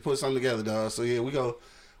got a year to put something together, dog. So yeah, we go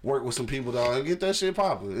work with some people, dog, and get that shit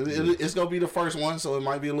popping. It's gonna be the first one, so it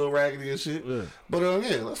might be a little raggedy and shit. Yeah. But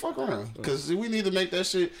yeah, let's fuck around because we need to make that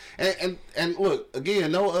shit. And look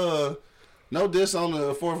again, no diss on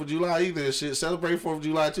the 4th of July either and shit. Celebrate 4th of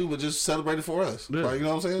July too, but just celebrate it for us. Yeah. Like, you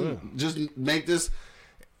know what I'm saying? Yeah. Just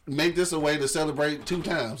make this a way to celebrate 2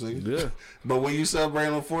 times, nigga. Yeah. But when you celebrate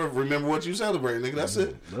on the 4th, remember what you celebrate, nigga. That's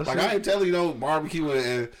it. I ain't telling you don't barbecue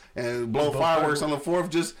and blow fireworks on the 4th.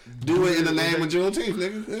 Just do it in the name of Juneteenth,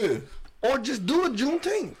 nigga. Yeah. Or just do it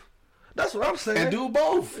Juneteenth. That's what I'm saying. And do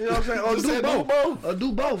both. You know what I'm saying? Or do both. Or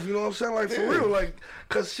do both. You know what I'm saying? Like, for real. Like,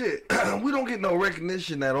 cause shit, we don't get no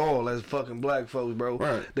recognition at all as fucking black folks, bro.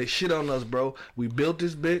 Right. They shit on us, bro. We built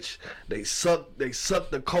this bitch. They suck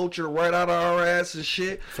the culture right out of our ass and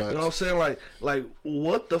shit. Facts. You know what I'm saying? Like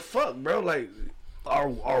what the fuck, bro? Like,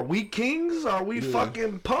 are we kings? Are we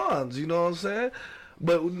fucking pawns? You know what I'm saying?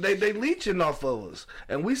 But they leeching off of us,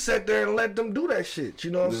 and we sat there and let them do that shit. You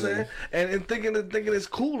know what I'm saying? And thinking it's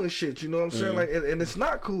cool and shit. You know what I'm saying? Like, and it's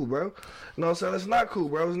not cool, bro. You know what I'm saying? It's not cool,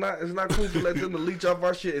 bro. It's not cool to let them to leech off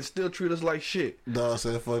our shit and still treat us like shit. Dog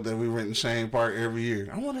said, "Fuck that. We renting Shane Park every year."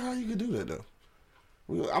 I wonder how you could do that though.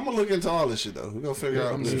 I'm gonna look into all this shit though. We gonna figure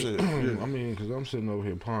out some shit. I mean, because I'm sitting over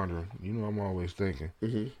here pondering. You know, I'm always thinking.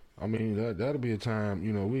 Mm-hmm. I mean, that'll be a time,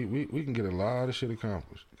 you know, we can get a lot of shit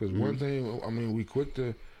accomplished. Because one thing, I mean, we quick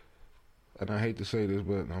to, and I hate to say this,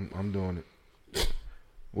 but I'm doing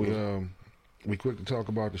it. We quick to talk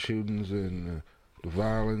about the shootings and the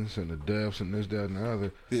violence and the deaths and this, that, and the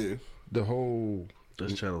other. Yeah. The whole...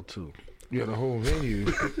 That's Channel 2. Yeah, the whole venue.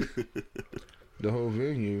 The whole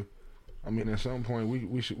venue. I mean, at some point,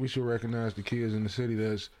 we should recognize the kids in the city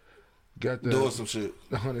that's got doing some shit.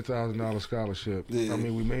 The $100,000 scholarship. Yeah. I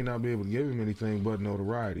mean, we may not be able to give him anything but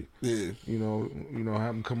notoriety. Yeah. You know,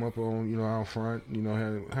 have him come up on, you know, out front. You know,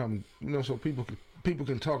 have him, you know, so people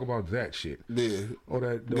can talk about that shit. Yeah. Or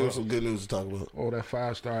that give him some good news to talk about. Or that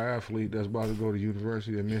 5-star athlete that's about to go to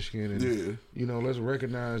University of Michigan, and you know, let's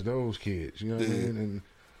recognize those kids. You know what I mean? And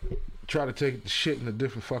try to take the shit in a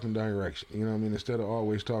different fucking direction. You know what I mean? Instead of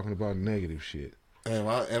always talking about negative shit. And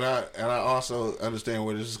I also understand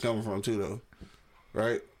where this is coming from too, though,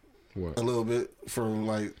 right? What? A little bit from,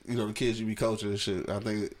 like, you know, the kids you be coaching and shit. I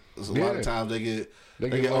think a lot of times they get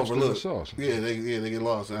lost overlooked. In the sauce. Yeah, they get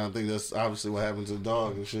lost, and I think that's obviously what happens to the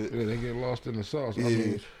dog and shit. Yeah, they get lost in the sauce. Yeah. I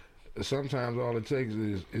mean, sometimes all it takes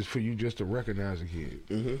is for you just to recognize a kid.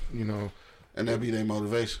 Mm-hmm. You know. And that be their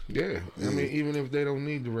motivation. Yeah. I mean, even if they don't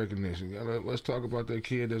need the recognition. Let's talk about that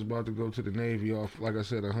kid that's about to go to the Navy off, like I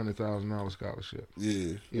said, $100,000 scholarship. Yeah.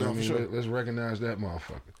 You know what I mean? Sure. Let's recognize that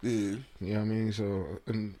motherfucker. Yeah. You know what I mean? So,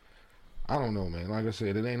 and I don't know, man. Like I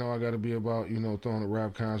said, it ain't all got to be about, you know, throwing a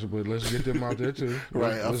rap concert, but let's get them out there too.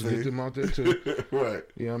 Right. Let's get them out there too. Right.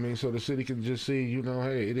 You know what I mean? So the city can just see, you know,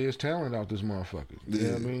 hey, it is talent out this motherfucker. You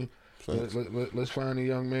know what I mean? Let's find a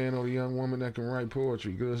young man or a young woman that can write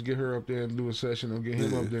poetry. Let's get her up there and do a session, or get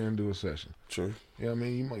him up there and do a session. True. Yeah, I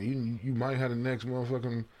mean, you might have the next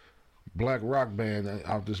motherfucking black rock band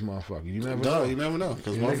out this motherfucker. You never know. You never know.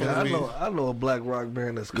 I know a black rock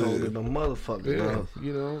band that's cold than a motherfucker. Yeah,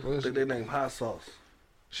 you know. I think they name Hot Sauce.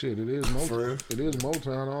 Shit, it is Motown. It is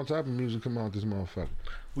Motown. All type of music come out this motherfucker.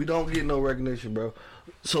 We don't get no recognition, bro.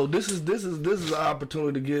 So this is an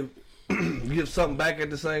opportunity to give something back at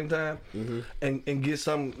the same time, and get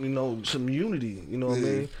some, you know, some unity. You know what I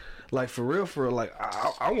mean? Like, for real. Like,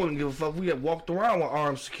 I wouldn't give a fuck. We had walked around with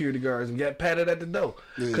armed security guards and got patted at the door,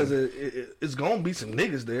 because it's gonna be some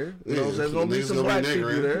niggas there. You know what I'm saying? There's gonna be some black people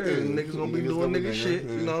there, and niggas gonna be doing nigga shit.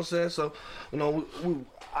 You know what I'm saying? So, you know,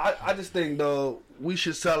 I just think, though, we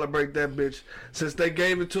should celebrate that bitch. Since they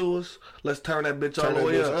gave it to us, let's turn that bitch all the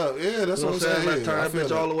way up. Yeah, that's what I'm saying. Let's turn that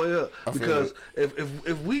bitch all the way up. Because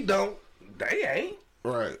if we don't, they ain't.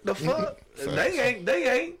 Right. The fuck? They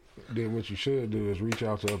ain't. Then what you should do is reach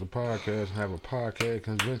out to other podcasts and have a podcast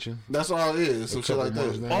convention. That's all it is. Some shit like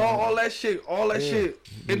that. All that shit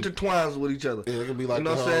intertwines with each other. Yeah, it could be like, you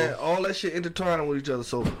know what I'm saying? All that shit intertwining with each other.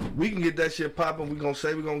 So we can get that shit popping. We gonna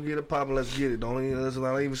say we gonna get it popping. Let's get it. Let's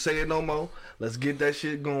not even say it no more. Let's get that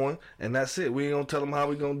shit going, and that's it. We ain't gonna tell them how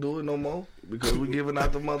we gonna do it no more, because we giving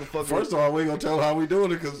out the motherfucker. First of all, we ain't gonna tell them how we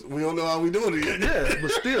doing it, because we don't know how we doing it yet.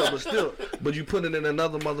 Yeah, but you put it in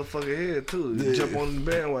another motherfucker head too. You jump on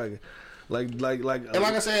the bandwagon, like. And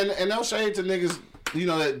like I said, and no shade to niggas you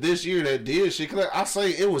know, that this year that did shit. Cause I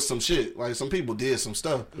say it was some shit. Like some people did some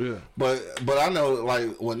stuff. Yeah. But I know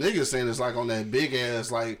like what niggas saying is like on that big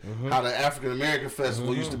ass like how the African American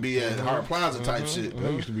festival used to be at Hart Plaza type shit.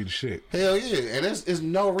 That used to be the shit. Hell yeah, and there's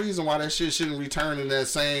no reason why that shit shouldn't return in that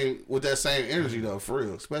same energy though, for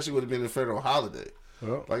real. Especially with it being a federal holiday.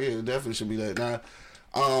 Well. Like yeah, it definitely should be that. Now,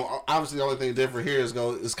 obviously the only thing different here is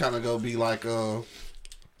kind of gonna be like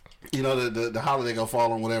you know, the holiday gonna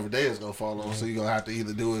fall on whatever day it's gonna fall on, so you're gonna have to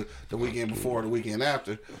either do it the weekend before or the weekend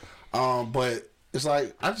after. But it's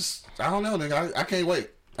like I don't know, nigga. I can't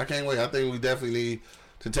wait. I think we definitely need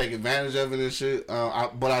to take advantage of it and shit.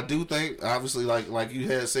 But I do think, obviously, like you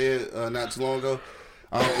had said not too long ago,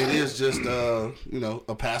 it is just you know,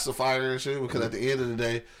 a pacifier and shit. Because at the end of the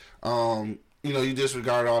day, you know, you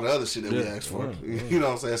disregard all the other shit that we asked for. You know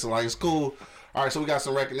what I'm saying? So like it's cool. All right, so we got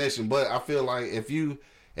some recognition, but I feel like if you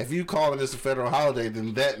calling this a federal holiday,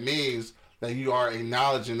 then that means that you are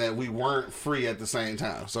acknowledging that we weren't free at the same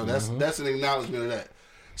time. So that's an acknowledgement of that.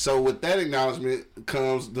 So with that acknowledgement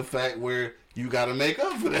comes the fact where you got to make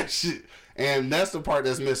up for that shit, and that's the part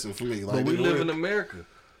that's missing for me. Like, but we live in America.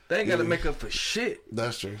 They ain't got to make up for shit.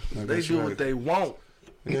 That's true. They do what they want.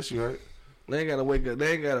 I guess you're right. They ain't gotta wake up.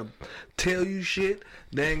 They ain't gotta tell you shit.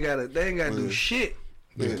 They ain't gotta do shit.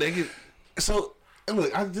 Yeah. They can. So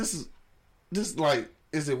look, this is like.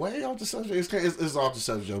 Is it way off the subject? It's off the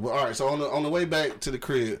subject, but all right. So on the way back to the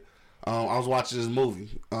crib, I was watching this movie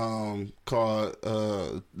called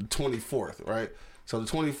 24th, right? So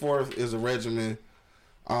the 24th is a regiment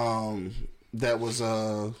that was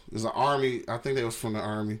an army. I think they was from the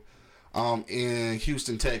army in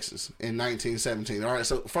Houston, Texas, in 1917. All right.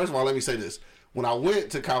 So first of all, let me say this: when I went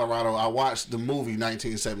to Colorado, I watched the movie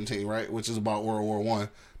 1917, right, which is about World War I.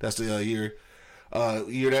 That's the year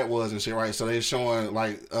that was and shit, right? So they're showing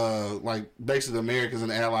like basically the Americans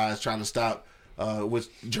and the Allies trying to stop which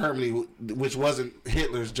Germany, which wasn't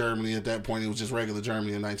Hitler's Germany at that point, it was just regular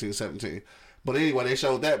Germany in 1917. But anyway, they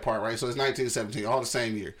showed that part, right? So it's 1917, all the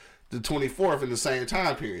same year. The 24th in the same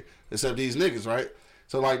time period, except these niggas, right?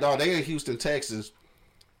 So like, dog, they in Houston, Texas.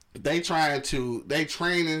 They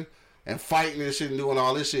training and fighting and shit and doing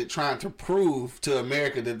all this shit, trying to prove to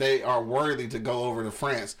America that they are worthy to go over to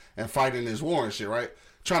France and fight in this war and shit, right?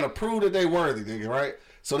 Trying to prove that they worthy, nigga, right?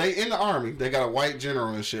 So they in the army, they got a white general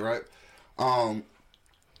and shit, right?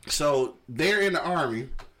 So they're in the army.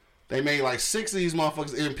 They made like 6 of these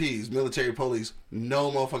motherfuckers MPs, military police, no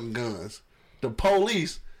motherfucking guns. The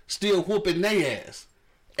police still whooping their ass,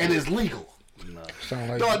 and it's legal.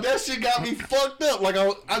 Like, dog, that shit got me fucked up. Like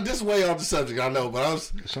I'm just way off the subject, I know, but I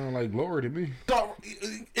was. It sounded like glory to me. Dog,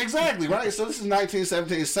 exactly right. So this is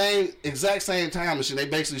 1917, exact same time machine. They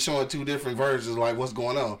basically showing 2 different versions of like what's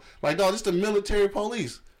going on. Like, dog, this the military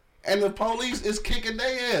police, and the police is kicking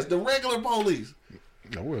their ass. The regular police.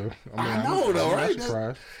 Oh well, I know though, right? Not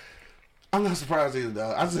surprised. I'm not surprised either,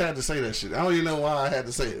 dog. I just had to say that shit. I don't even know why I had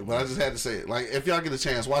to say it, but I just had to say it. Like, if y'all get a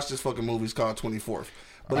chance, watch this fucking movie. It's called 24th.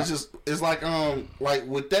 But it's like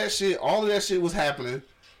with that shit, all of that shit was happening,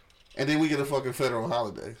 and then we get a fucking federal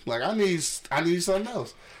holiday. Like I need something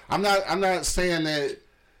else. I'm not saying that.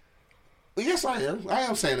 Yes, I am. I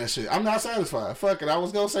am saying that shit. I'm not satisfied. Fuck it. I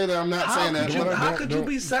was gonna say that I'm not saying that. How could you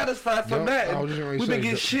be satisfied from that? We've been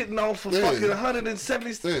getting shitting on for fucking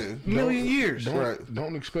 170 million years.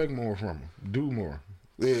 Don't expect more from them. Do more.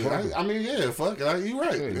 Yeah, I mean, yeah, fuck it. You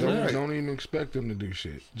right. Don't even expect them to do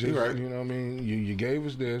shit. Just, right. You know what I mean? You gave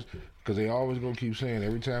us this because they always gonna keep saying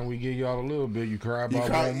every time we give y'all a little bit, you cry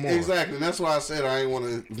about one more. Exactly. And that's why I said I ain't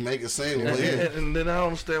want to make it seem. And then I don't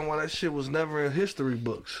understand why that shit was never in history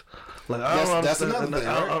books. Like I don't understand. That's another thing,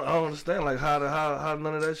 right? I don't understand like how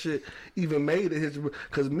none of that shit even made it history.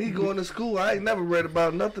 Because me going to school, I ain't never read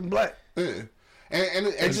about nothing black. Yeah. And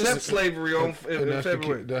except slavery in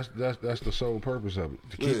February. That's the sole purpose of it,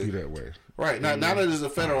 to keep you that way. Right. Now that it's a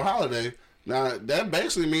federal holiday, now that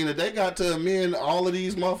basically means that they got to amend all of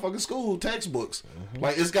these motherfucking school textbooks. Mm-hmm.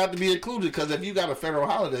 Like it's got to be included because if you got a federal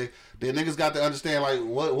holiday, then niggas got to understand like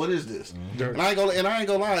what is this? Mm-hmm. And I ain't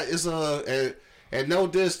gonna lie, it's and no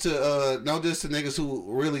diss to niggas who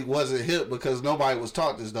really wasn't hip because nobody was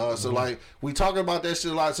taught this, dog. So like we talking about that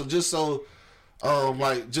shit a lot. So just so.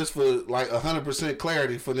 Just for 100%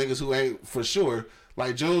 clarity for niggas who ain't for sure,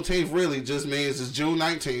 like Juneteenth really just means it's June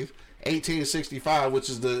 19th, 1865, which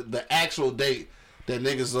is the actual date that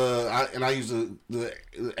niggas I use the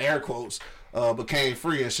air quotes became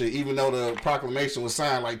free and shit, even though the proclamation was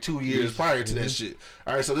signed like 2 years prior to that shit.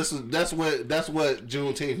 All right, so that's what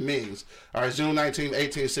Juneteenth means. All right, June 19,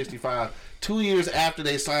 1865, 2 years after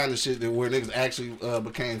they signed the shit where niggas actually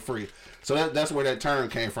became free. So that's where that term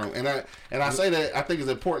came from. And I say that, I think it's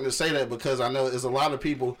important to say that because I know there's a lot of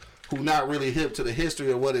people who not really hip to the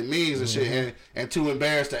history of what it means and shit, and too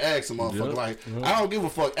embarrassed to ask a motherfucker. I don't give a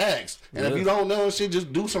fuck, ask. And if you don't know shit,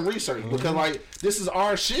 just do some research because like this is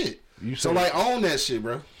our shit. So like own that shit,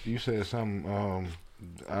 bro. You said something.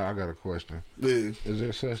 I got a question. Yeah. Is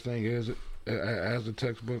there such thing as a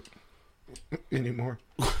textbook anymore?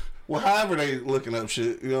 Well, however they looking up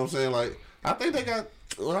shit, you know what I'm saying? Like I think they got.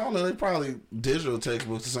 Well, I don't know. They probably digital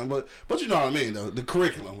textbooks or something, but you know what I mean though. The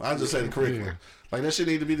curriculum. I just say the curriculum. Yeah. Like that shit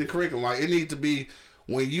need to be the curriculum. Like it need to be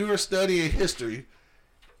when you're studying history.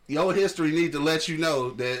 Your history need to let you know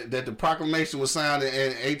that the proclamation was signed in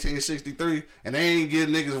 1863, and they ain't give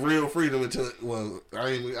niggas real freedom until I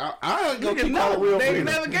ain't gonna keep calling real freedom.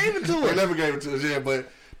 They never gave it to us. They never gave it to us, yeah. But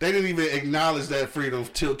they didn't even acknowledge that freedom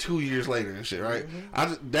till 2 years later and shit, right?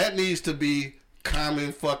 That needs to be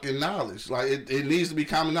common fucking knowledge. Like it needs to be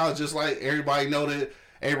common knowledge, just like everybody know that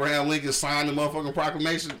Abraham Lincoln signed the motherfucking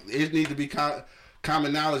proclamation. It need to be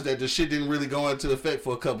common knowledge that the shit didn't really go into effect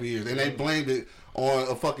for a couple of years, and they blamed it on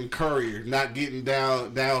a fucking courier not getting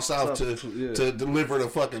down south to deliver the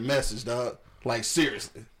fucking message, dog. Like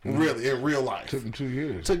seriously, really, in real life. Took him 2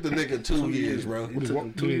 years. Took the nigga 2 years, bro.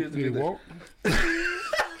 Did he walk?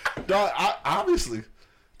 Dog, obviously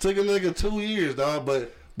took a nigga 2 years, dog.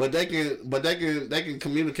 But they can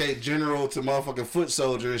communicate general to motherfucking foot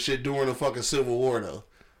soldier and shit during the fucking Civil War though,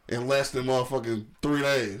 in less than motherfucking 3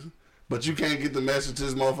 days. But you can't get the message to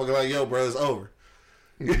this motherfucker like, yo, bro, it's over.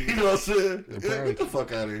 You know what I'm saying? Get the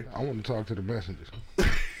fuck out of here. I want to talk to the messengers.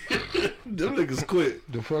 Them niggas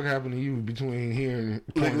quit. The fuck happened to you between here and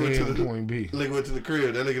point A and point B? Nigga went to the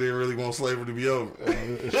crib. That nigga didn't really want slavery to be over.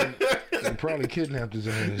 They probably kidnapped his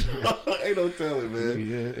ass. Ain't no telling, man.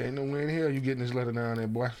 Yeah, ain't no way in hell you getting this letter down there,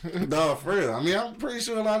 boy. No, for real. I mean, I'm pretty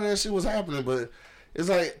sure a lot of that shit was happening, but it's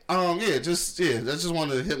like, that's just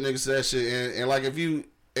one of the hip niggas to that shit. And like if you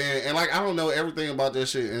and like I don't know everything about that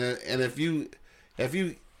shit, and if you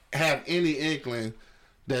have any inkling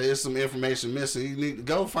that there's some information missing, you need to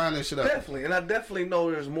go find that shit out. Definitely, and I definitely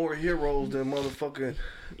know there's more heroes than motherfucking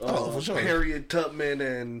for sure. Harriet Tubman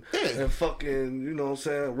and fucking, you know what I'm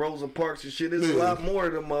saying, Rosa Parks and shit. There's a lot more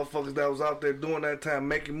of them motherfuckers that was out there during that time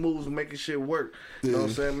making moves and making shit work. You know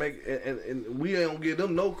what I'm saying? And we don't give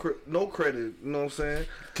them no credit, you know what I'm saying?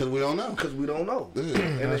 Because we don't know. Yeah.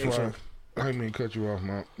 And that's why I didn't mean to cut you off,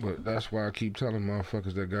 but that's why I keep telling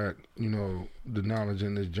motherfuckers that got, you know, the knowledge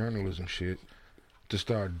in this journalism shit to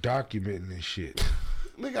start documenting this shit.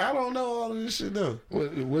 Nigga, I don't know all of this shit though.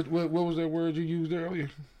 What was that word you used earlier?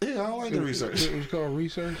 Yeah, I don't like the research. It was called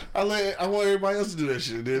research? I want everybody else to do that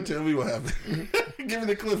shit, then tell me what happened. Give me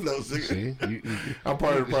the cliff notes, nigga. See, I'm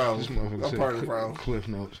part of the problem. I'm part of the problem. Cliff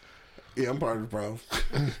notes. Yeah, I'm part of the problem.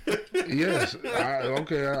 Yes.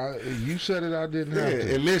 You said it, I didn't have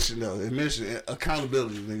to. Admission, though.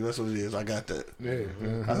 Accountability, nigga. That's what it is. I got that. Yeah.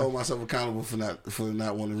 I hold myself accountable for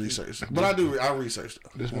not wanting to research. But I do. I research,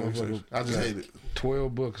 though. This motherfucker, I just hate it.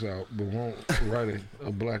 12 books out, but won't write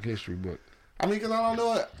a Black History book. I mean, because I don't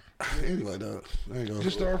know it. Anyway, though.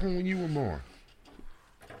 Just start from when you were born.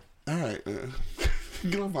 All right, man.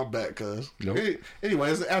 Get off my back, cuz. Nope. Anyway,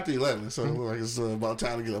 it's after 11, so it looks like it's about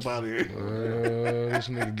time to get up out of here. This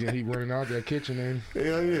nigga, he running out that kitchen, man.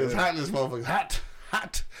 Hell yeah, it's hot in this motherfucker.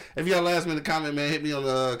 Hot. If you got a last minute comment, man, hit me on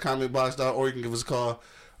the comment box, or you can give us a call,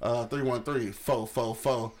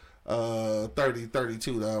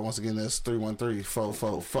 313-444-3032. Once again, that's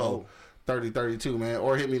 313-444-3032, man.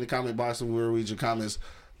 Or hit me in the comment box and we'll read your comments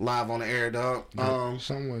live on the air, dog.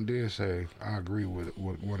 Someone did say, I agree with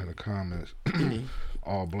one of the comments,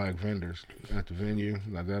 all black vendors at the venue.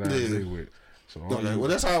 Like that I agree with. So well,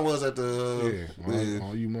 that's how it was at the...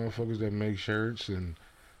 all you motherfuckers that make shirts and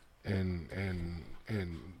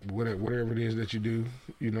whatever it is that you do,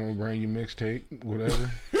 you know, bring your mixtape, whatever.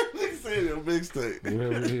 Your mixtape.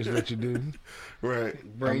 Whatever it is that you do. Right.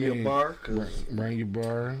 Bring your bar. Bring your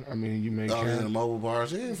bar. I mean, you make candles. The mobile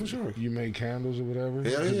bars. Yeah, for sure. You make candles or whatever.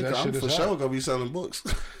 Hell yeah, I'm for sure going to be selling books.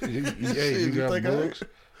 You got books.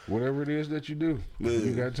 Whatever it is that you do. Yeah.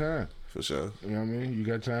 You got time. For sure. You know what I mean? You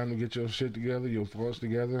got time to get your shit together, your thoughts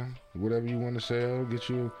together, whatever you want to sell. Get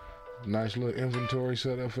you a nice little inventory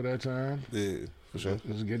set up for that time. Yeah, for sure.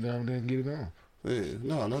 Let's get down there and get it on. Yeah,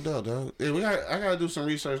 no doubt, dog. Yeah, I gotta do some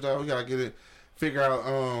research, dog. We gotta figure out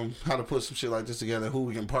how to put some shit like this together, who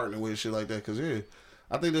we can partner with, shit like that. Cause I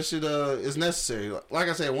think this shit is necessary. Like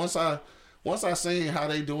I said, once I once I seen how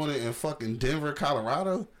they doing it in fucking Denver,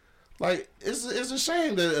 Colorado, like it's a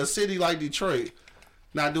shame that a city like Detroit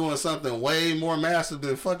not doing something way more massive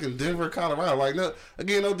than fucking Denver, Colorado. Like,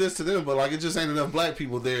 no diss to them, but like it just ain't enough black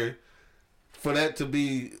people there for that to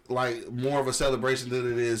be like more of a celebration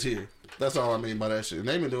than it is here. That's all I mean by that shit. And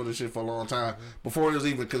they've been doing this shit for a long time before it was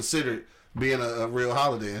even considered being a real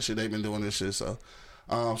holiday and shit. They've been doing this shit. So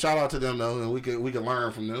shout out to them though, and we can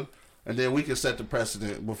learn from them. And then we can set the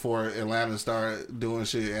precedent before Atlanta start doing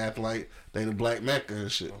shit and act like they the black Mecca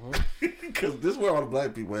and shit. Because this is where all the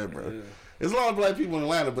black people at, bro. Yeah. There's a lot of black people in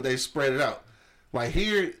Atlanta, but they spread it out. Like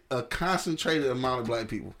here, a concentrated amount of black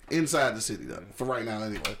people inside the city, though, for right now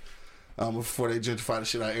anyway. Before they gentrify the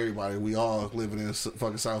shit out of everybody, we all living in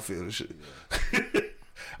fucking Southfield and shit.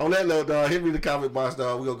 On that note, dog, hit me in the comment box,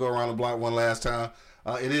 dog. We gonna go around the block one last time.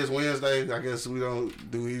 It is Wednesday. I guess we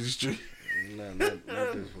don't do Easy Street. Not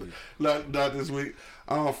this week. Not this week.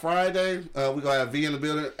 On Friday, we gonna have V in the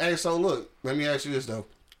building. Hey, so look, let me ask you this though.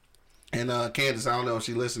 And Candace, I don't know if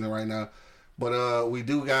she's listening right now, but we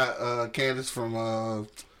do got Candace from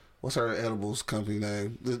what's her edibles company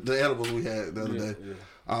name? The edibles we had the other day. Yeah.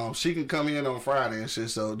 She can come in on Friday and shit.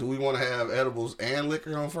 So do we want to have edibles and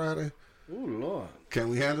liquor on Friday? Oh Lord, can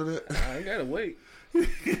we handle that? I ain't gotta wait.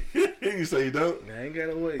 You say you don't? I ain't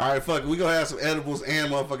gotta wait. All right, fuck it. We gonna have some edibles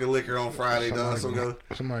and motherfucking liquor on Friday, dog.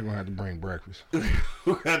 Somebody gonna have to bring breakfast.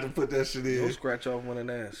 We have to put that shit in. Don't scratch off one of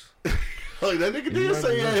the ass. Oh, that nigga did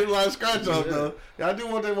say he had a lot of scratch off though. Yeah, I do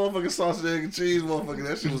want that motherfucking sausage, egg, and cheese, motherfucker.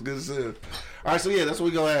 That shit was good as hell. All right, so yeah, that's what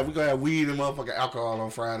we gonna have. We gonna have weed and motherfucking alcohol on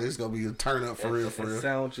Friday. It's gonna be a turn up for real.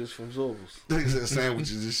 Sandwiches from Zorville's. Niggas said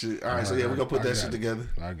sandwiches and shit. All right, so yeah, we gonna put that shit together.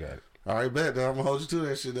 I got it. All right, bet, dog. I'm gonna hold you to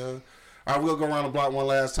that shit, dog. All right, we'll go around the block one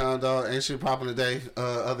last time, dog. Ain't shit popping today.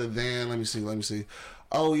 Other than let me see.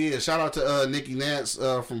 Oh yeah, shout out to Nikki Nance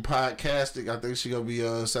from Podcastic. I think she gonna be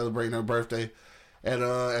celebrating her birthday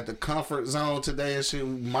at the Comfort Zone today and shit.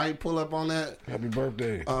 We might pull up on that. Happy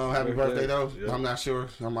birthday. Happy birthday though. Yep. I'm not sure.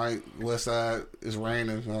 I might. West Side is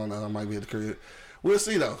raining. I don't know. I might be at the crib. We'll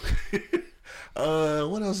see though.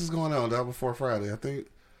 What else is going on, dog? Before Friday, I think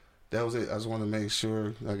that was it. I just want to make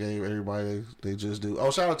sure I gave everybody they just do. Oh,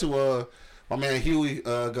 shout out to my man Huey.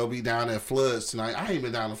 Go be down at Floods tonight. I ain't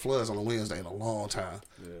been down to Floods on a Wednesday in a long time.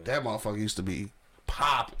 Yeah. That motherfucker used to be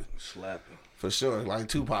popping, slapping. For sure, like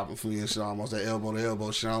two popping for me and shit, almost that elbow to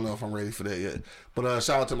elbow shit. I don't know if I'm ready for that yet. But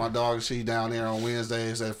shout out to my dog. She down there on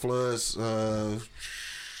Wednesdays at Floods.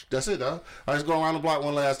 That's it, dog. All right, let's go around the block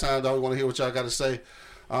one last time, dog. We want to hear what y'all got to say.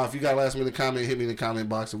 If you got a last minute comment, hit me in the comment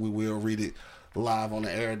box and we will read it live on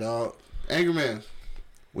the air, dog. Angry Man,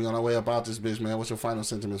 we on our way up out this bitch, man. What's your final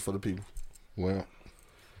sentiments for the people? Well,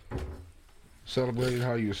 celebrate it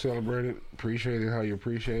how you celebrate it. Appreciate it how you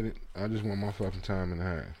appreciate it. I just want my fucking time and a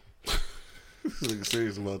half. This nigga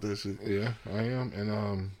serious about that shit. Yeah, I am.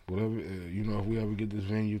 And whatever, if we ever get this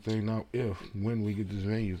venue thing, when we get this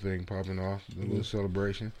venue thing popping off, the little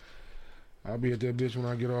celebration, I'll be at that bitch when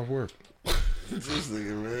I get off work. This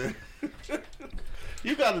nigga, man.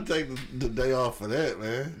 You got to take the day off for that,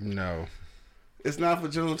 man. No. It's not for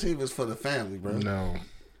Juneteenth, it's for the family, bro. No.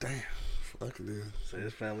 Damn. Fuck it is. So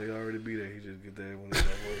his family already be there. He just get there when he's at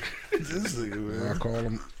work. This nigga, man.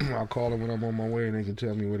 I call them when I'm on my way and they can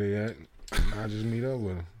tell me where they at. And I just meet up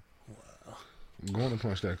with them. Wow. I'm going to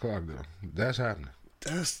punch that clock, though. That's happening.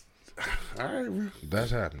 That's... All right, bro.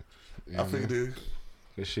 That's happening. I think it is.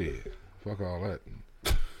 Good shit. Fuck all that.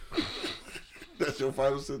 That's your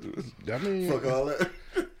final sentence. I mean, fuck all that.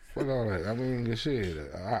 Fuck all that. I mean, good shit.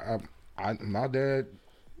 My dad,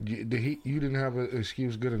 you didn't have an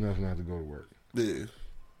excuse good enough not to go to work. Yeah.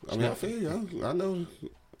 I mean, I feel you. I know.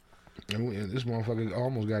 And this motherfucker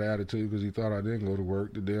almost got an attitude because he thought I didn't go to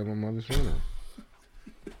work the day of my mother's funeral.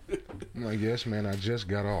 I'm like, yes, man, I just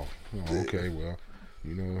got off. Oh, okay, well,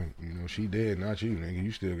 you know, she dead, not you, nigga.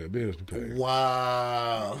 You still got bills to pay.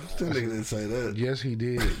 Wow. That nigga didn't say that. Yes, he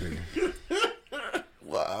did, nigga.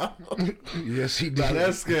 Wow. Yes, he did. Now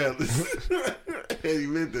that's scandalous. And he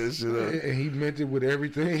meant that shit up. And he meant it with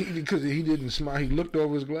everything because he didn't smile. He looked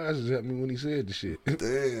over his glasses at me when he said the shit.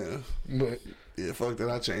 Damn. But yeah, fuck that.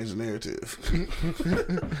 I changed the narrative.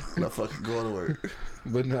 I'm not fucking going to work.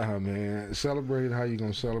 But nah, man. Celebrate it how you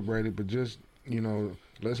gonna celebrate it, but just,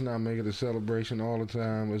 let's not make it a celebration all the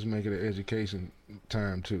time. Let's make it an education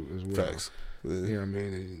time too as well. Facts. Yeah, I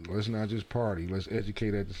mean, let's not just party. Let's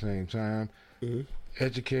educate at the same time. Mm-hmm.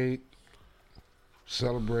 Educate,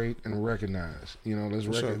 celebrate, and recognize.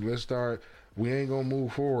 Let's start. We ain't gonna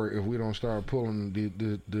move forward if we don't start pulling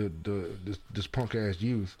this punk ass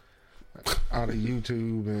youth out of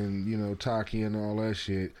YouTube and Taki and all that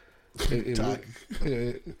shit. At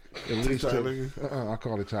least I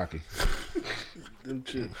call it Taki. them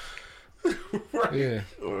shit. Right. Yeah.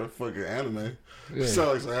 Or fucking anime. Yeah.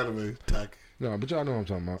 Sounds like anime. Taki. No, but y'all know what I'm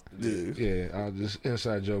talking about. Yeah. Yeah, just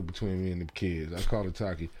inside joke between me and the kids. I call it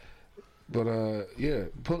Taki. But yeah,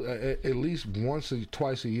 put at least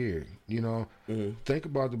twice a year. You know, think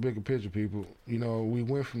about the bigger picture, people. You know, we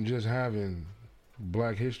went from just having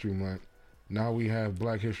Black History Month. Now we have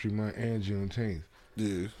Black History Month and Juneteenth.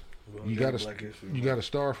 Yeah. You gotta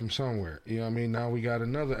start from somewhere. You know what I mean? Now we got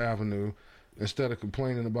another avenue. Instead of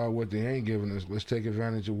complaining about what they ain't giving us, let's take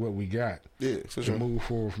advantage of what we got. Yeah, for to sure. move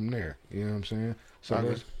forward from there. You know what I'm saying? So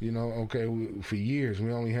let's, you know, okay, for years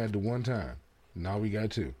we only had the one time. Now we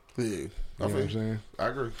got two. Yeah. You know what I'm saying? I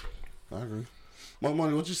agree. More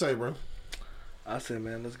money, what you say, bro? I said,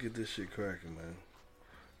 man, let's get this shit cracking, man.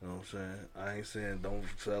 You know what I'm saying? I ain't saying don't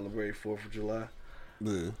celebrate 4th of July,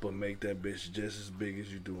 but make that bitch just as big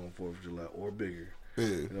as you do on 4th of July or bigger. Yeah.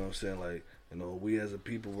 You know what I'm saying? Like, you know, we as a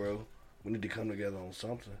people, bro, we need to come together on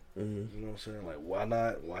something. You know what I'm saying? Like, why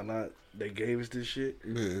not? They gave us this shit,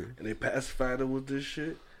 and they pacified us with this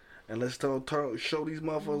shit. And let's show these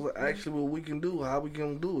motherfuckers actually what we can do, how we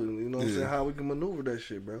can do it. You know what I'm saying? How we can maneuver that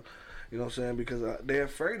shit, bro. You know what I'm saying? Because they're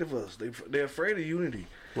afraid of us. They're afraid of unity.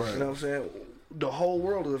 Right. You know what I'm saying? The whole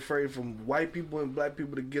world is afraid from white people and black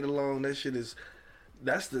people to get along. That shit is,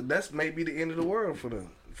 that's maybe the end of the world for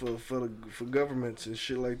them. For governments and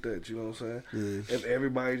shit like that, you know what I'm saying? Yeah. If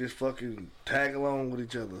everybody just fucking tag along with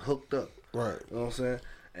each other, hooked up, right? You know what I'm saying?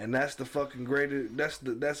 And that's the fucking greatest.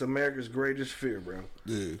 That's America's greatest fear, bro.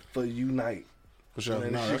 Yeah. For unite. For sure.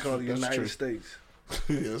 And shit called the United States.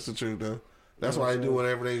 Yeah, that's the truth, though. That's why they do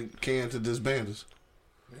whatever they can to disband us.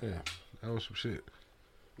 Yeah, that was some shit.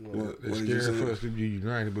 They're scared for us to be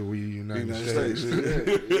united, but we United States.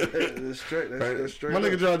 That's straight. That's straight. My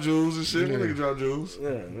nigga drop jewels and shit. My nigga drop jewels.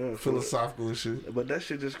 Yeah. Philosophical and shit. But that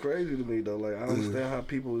shit just crazy to me, though. Like, I understand how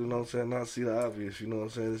people, you know what I'm saying, not see the obvious. You know what I'm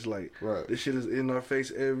saying? It's like, this shit is in our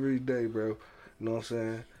face every day, bro. You know what I'm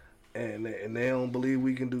saying? And they don't believe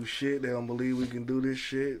we can do shit. They don't believe we can do this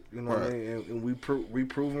shit. You know what I mean? And we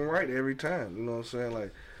prove them right every time. You know what I'm saying?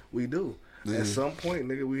 Like, we do. At some point,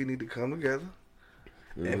 nigga, we need to come together.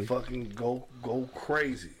 And fucking go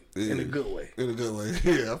crazy in a good way. In a good way.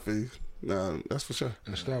 Yeah, I feel you. Nah, that's for sure.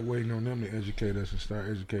 And stop waiting on them to educate us and start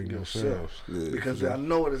educating yourselves. Yeah, because I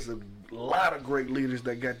know there's a lot of great leaders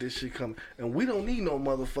that got this shit coming. And we don't need no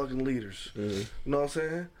motherfucking leaders. You know what I'm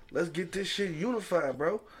saying? Let's get this shit unified,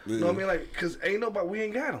 bro. You know what I mean? Like, because we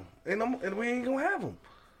ain't got them. And we ain't going to have them.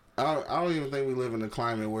 I don't even think we live in a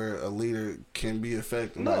climate where a leader can be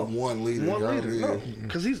effective. No, like one leader. No,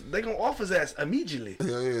 because they gonna off his ass immediately.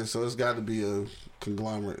 Yeah. So it's got to be a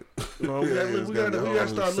conglomerate. No, we gotta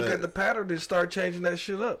start looking at the pattern and start changing that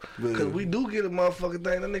shit up. Because we do get a motherfucking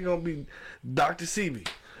thing. Then they gonna be Dr. Sebi.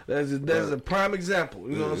 That's a prime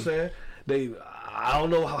example. You know what I'm saying? I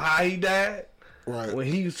don't know how he died. Right. When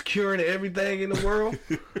he was curing everything in the world,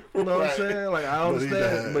 you know what I'm saying? Like, I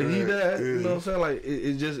understand, but he died. You know what I'm saying? Like,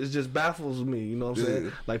 it just baffles me. You know what I'm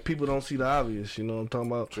saying? Like, people don't see the obvious. You know what I'm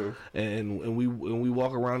talking about? True. And we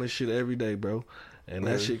walk around this shit every day, bro. And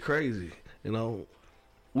that shit crazy. You know,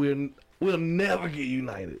 we'll never get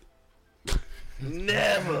united.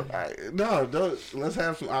 Never. No, let's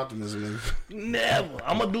have some optimism. Never.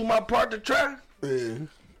 I'm gonna do my part to try. Yeah.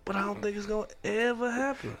 But I don't think it's gonna ever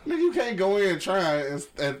happen. Nigga, you can't go in and try and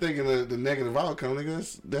thinking the negative outcome,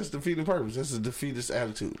 nigga. That's defeating purpose. That's a defeatist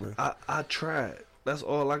attitude, bro. I tried. That's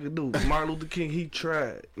all I could do. Martin Luther King, he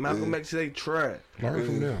tried. Malcolm X, they tried. Learn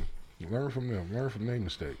from them. Learn from them. Learn from their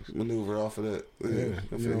mistakes. Maneuver off of that. Yeah,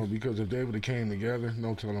 you know, because if they would have came together,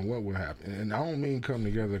 no telling what would happen. And I don't mean come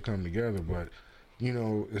together, but you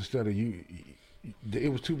know, instead of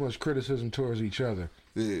it was too much criticism towards each other.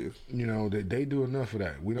 Yeah. You know, they do enough of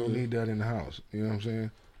that. We don't need that in the house. You know what I'm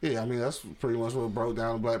saying? Yeah, I mean, that's pretty much what broke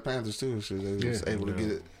down the Black Panthers, too. Shit. They was able to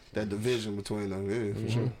get that division between them. Yeah, for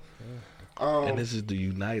sure. And this is the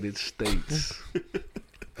United States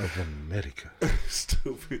of America.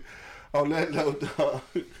 Stupid. On that note,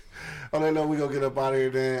 we're going to get up out of here,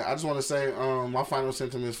 then. I just want to say my final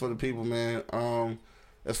sentiments for the people, man.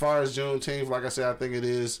 As far as Juneteenth, like I said, I think it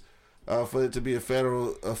is for it to be a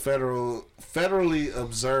federally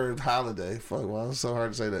observed holiday. Fuck, wow, it's so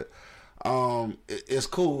hard to say that. It's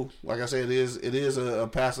cool. Like I said, it is a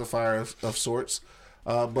pacifier of sorts.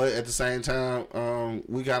 But at the same time,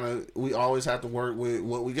 we always have to work with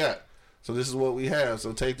what we got. So this is what we have.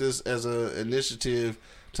 So take this as an initiative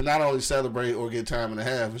to not only celebrate or get time and a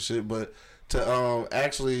half and shit, but to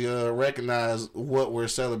actually recognize what we're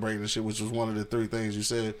celebrating and shit, which was one of the three things you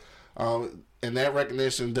said. And that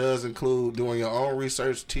recognition does include doing your own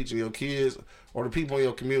research, teaching your kids, or the people in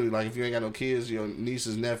your community. Like if you ain't got no kids, your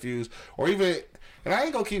nieces, nephews, or even. And I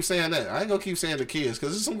ain't gonna keep saying that. I ain't gonna keep saying the kids,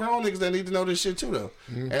 because there's some grown niggas that need to know this shit too, though.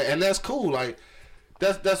 Mm-hmm. And that's cool. Like,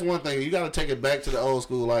 that's one thing. You gotta take it back to the old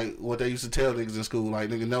school, like what they used to tell niggas in school.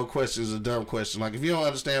 Like, nigga, no question is a dumb question. Like, if you don't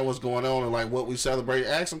understand what's going on or like what we celebrate,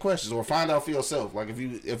 ask some questions or find out for yourself. Like,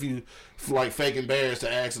 if you like fake embarrassed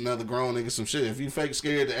to ask another grown nigga some shit, if you fake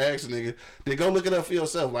scared to ask a nigga, then go look it up for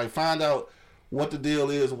yourself. Like, find out what the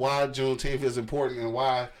deal is, why Juneteenth is important, and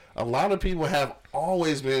why a lot of people have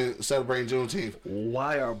always been celebrating Juneteenth.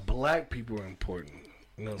 Why are black people important?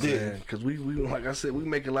 You know what I'm saying? Because we like I said, we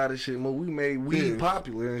make a lot of shit more. We made weed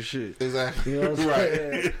popular and shit. Exactly. You know what I'm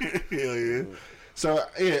saying? Hell yeah. So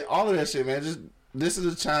yeah, all of that shit, man. Just this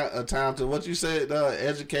is a time to what you said: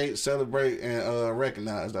 educate, celebrate, and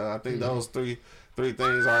recognize. I think those three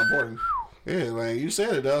things are important. Yeah, man, you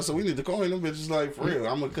said it, dog. So we need to coin them bitches, like, for real.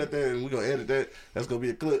 I'm gonna cut that and we gonna edit that. That's gonna be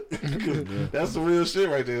a clip. That's the real shit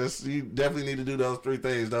right there. You definitely need to do those three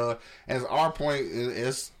things, dog. As our point,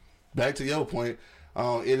 it's back to your point.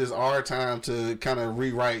 It is our time to kind of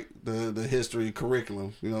rewrite the history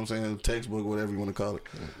curriculum. You know what I'm saying? Textbook, whatever you want to call it.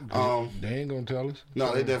 They ain't gonna tell us.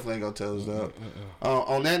 No, they definitely ain't gonna tell us, dog.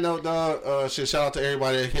 On that note, dog, shout out to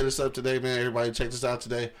everybody that hit us up today, man. Everybody checked us out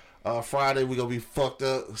today. Friday we gonna be fucked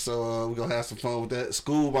up, so we gonna have some fun with that.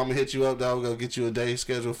 Scoob, I'm gonna hit you up, dog. We gonna get you a day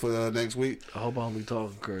scheduled for next week. I hope I don't be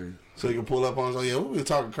talking crazy. So you can pull up on us. Oh yeah, we'll be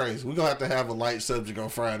talking crazy. We gonna have a light subject on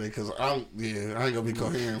Friday, because I ain't gonna be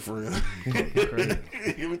coherent for real.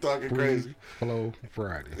 You be talking crazy. Hello,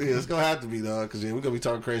 Friday. Yeah, it's gonna have to be, dog, because we gonna be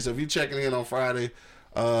talking crazy. So if you checking in on Friday,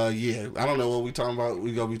 I don't know what we talking about.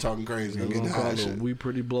 We gonna be talking crazy. We're gonna call it We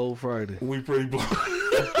Pretty Blow Friday. We Pretty Blow.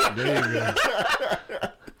 There you go.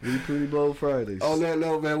 We Pretty Blow Fridays. On that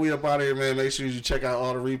note, man, we up out of here, man. Make sure you check out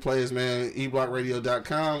all the replays, man.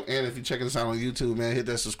 eblockradio.com. And if you're checking us out on YouTube, man, hit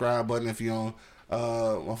that subscribe button. If you're on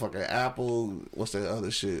motherfucking Apple, what's that other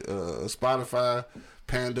shit? Spotify,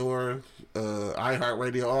 Pandora,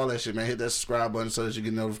 iHeartRadio, all that shit, man. Hit that subscribe button so that you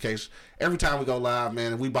get notifications every time we go live,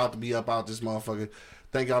 man. And we about to be up out this motherfucker.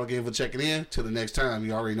 Thank y'all again for checking in. Till the next time,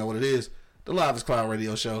 you already know what it is. The Livest Cloud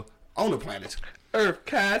Radio Show on the planet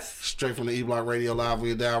Earthcast. Straight from the E-Block Radio Live.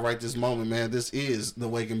 We're down right this moment, man. This is the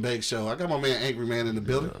Wake and Bake Show. I got my man Angry Man in the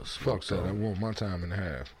building. Fuck that. I want my time and a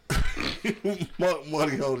half.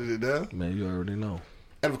 Money holding it down. Man, you already know.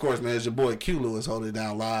 And of course, man, it's your boy Q Lewis holding it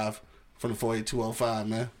down live from the 48205,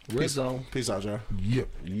 man. Peace on. Peace out, y'all. Yep.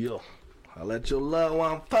 Yo. I let your loved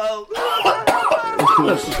one folks.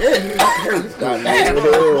 Shit.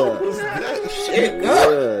 Shit,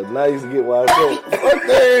 God. Yeah, now you can get why I say. Fuck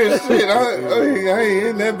that shit. I ain't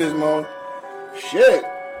in that bitch, man. Shit.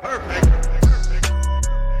 Perfect.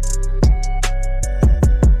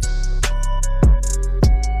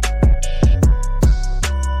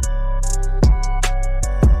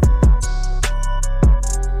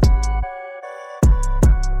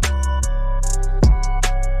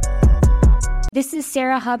 This is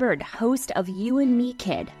Sarah Hubbard, host of You and Me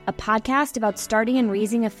Kid, a podcast about starting and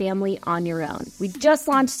raising a family on your own. We just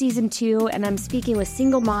launched season 2, and I'm speaking with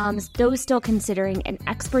single moms, those still considering, and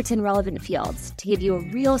experts in relevant fields to give you a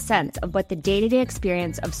real sense of what the day-to-day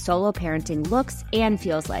experience of solo parenting looks and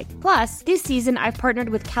feels like. Plus, this season, I've partnered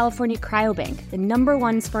with California Cryobank, the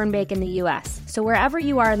 #1 sperm bank in the U.S. So wherever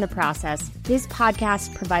you are in the process, this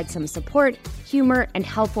podcast provides some support, humor, and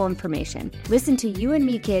helpful information. Listen to You and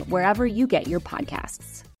Me Kid wherever you get your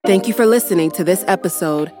podcasts. Thank you for listening to this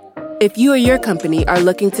episode. If you or your company are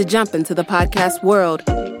looking to jump into the podcast world,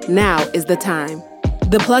 now is the time.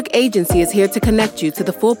 The Plug Agency is here to connect you to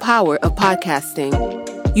the full power of podcasting.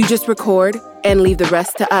 You just record and leave the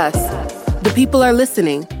rest to us. The people are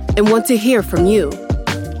listening and want to hear from you.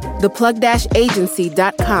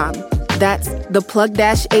 theplug-agency.com. That's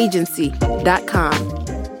theplug-agency.com.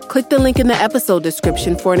 Click the link in the episode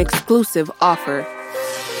description for an exclusive offer.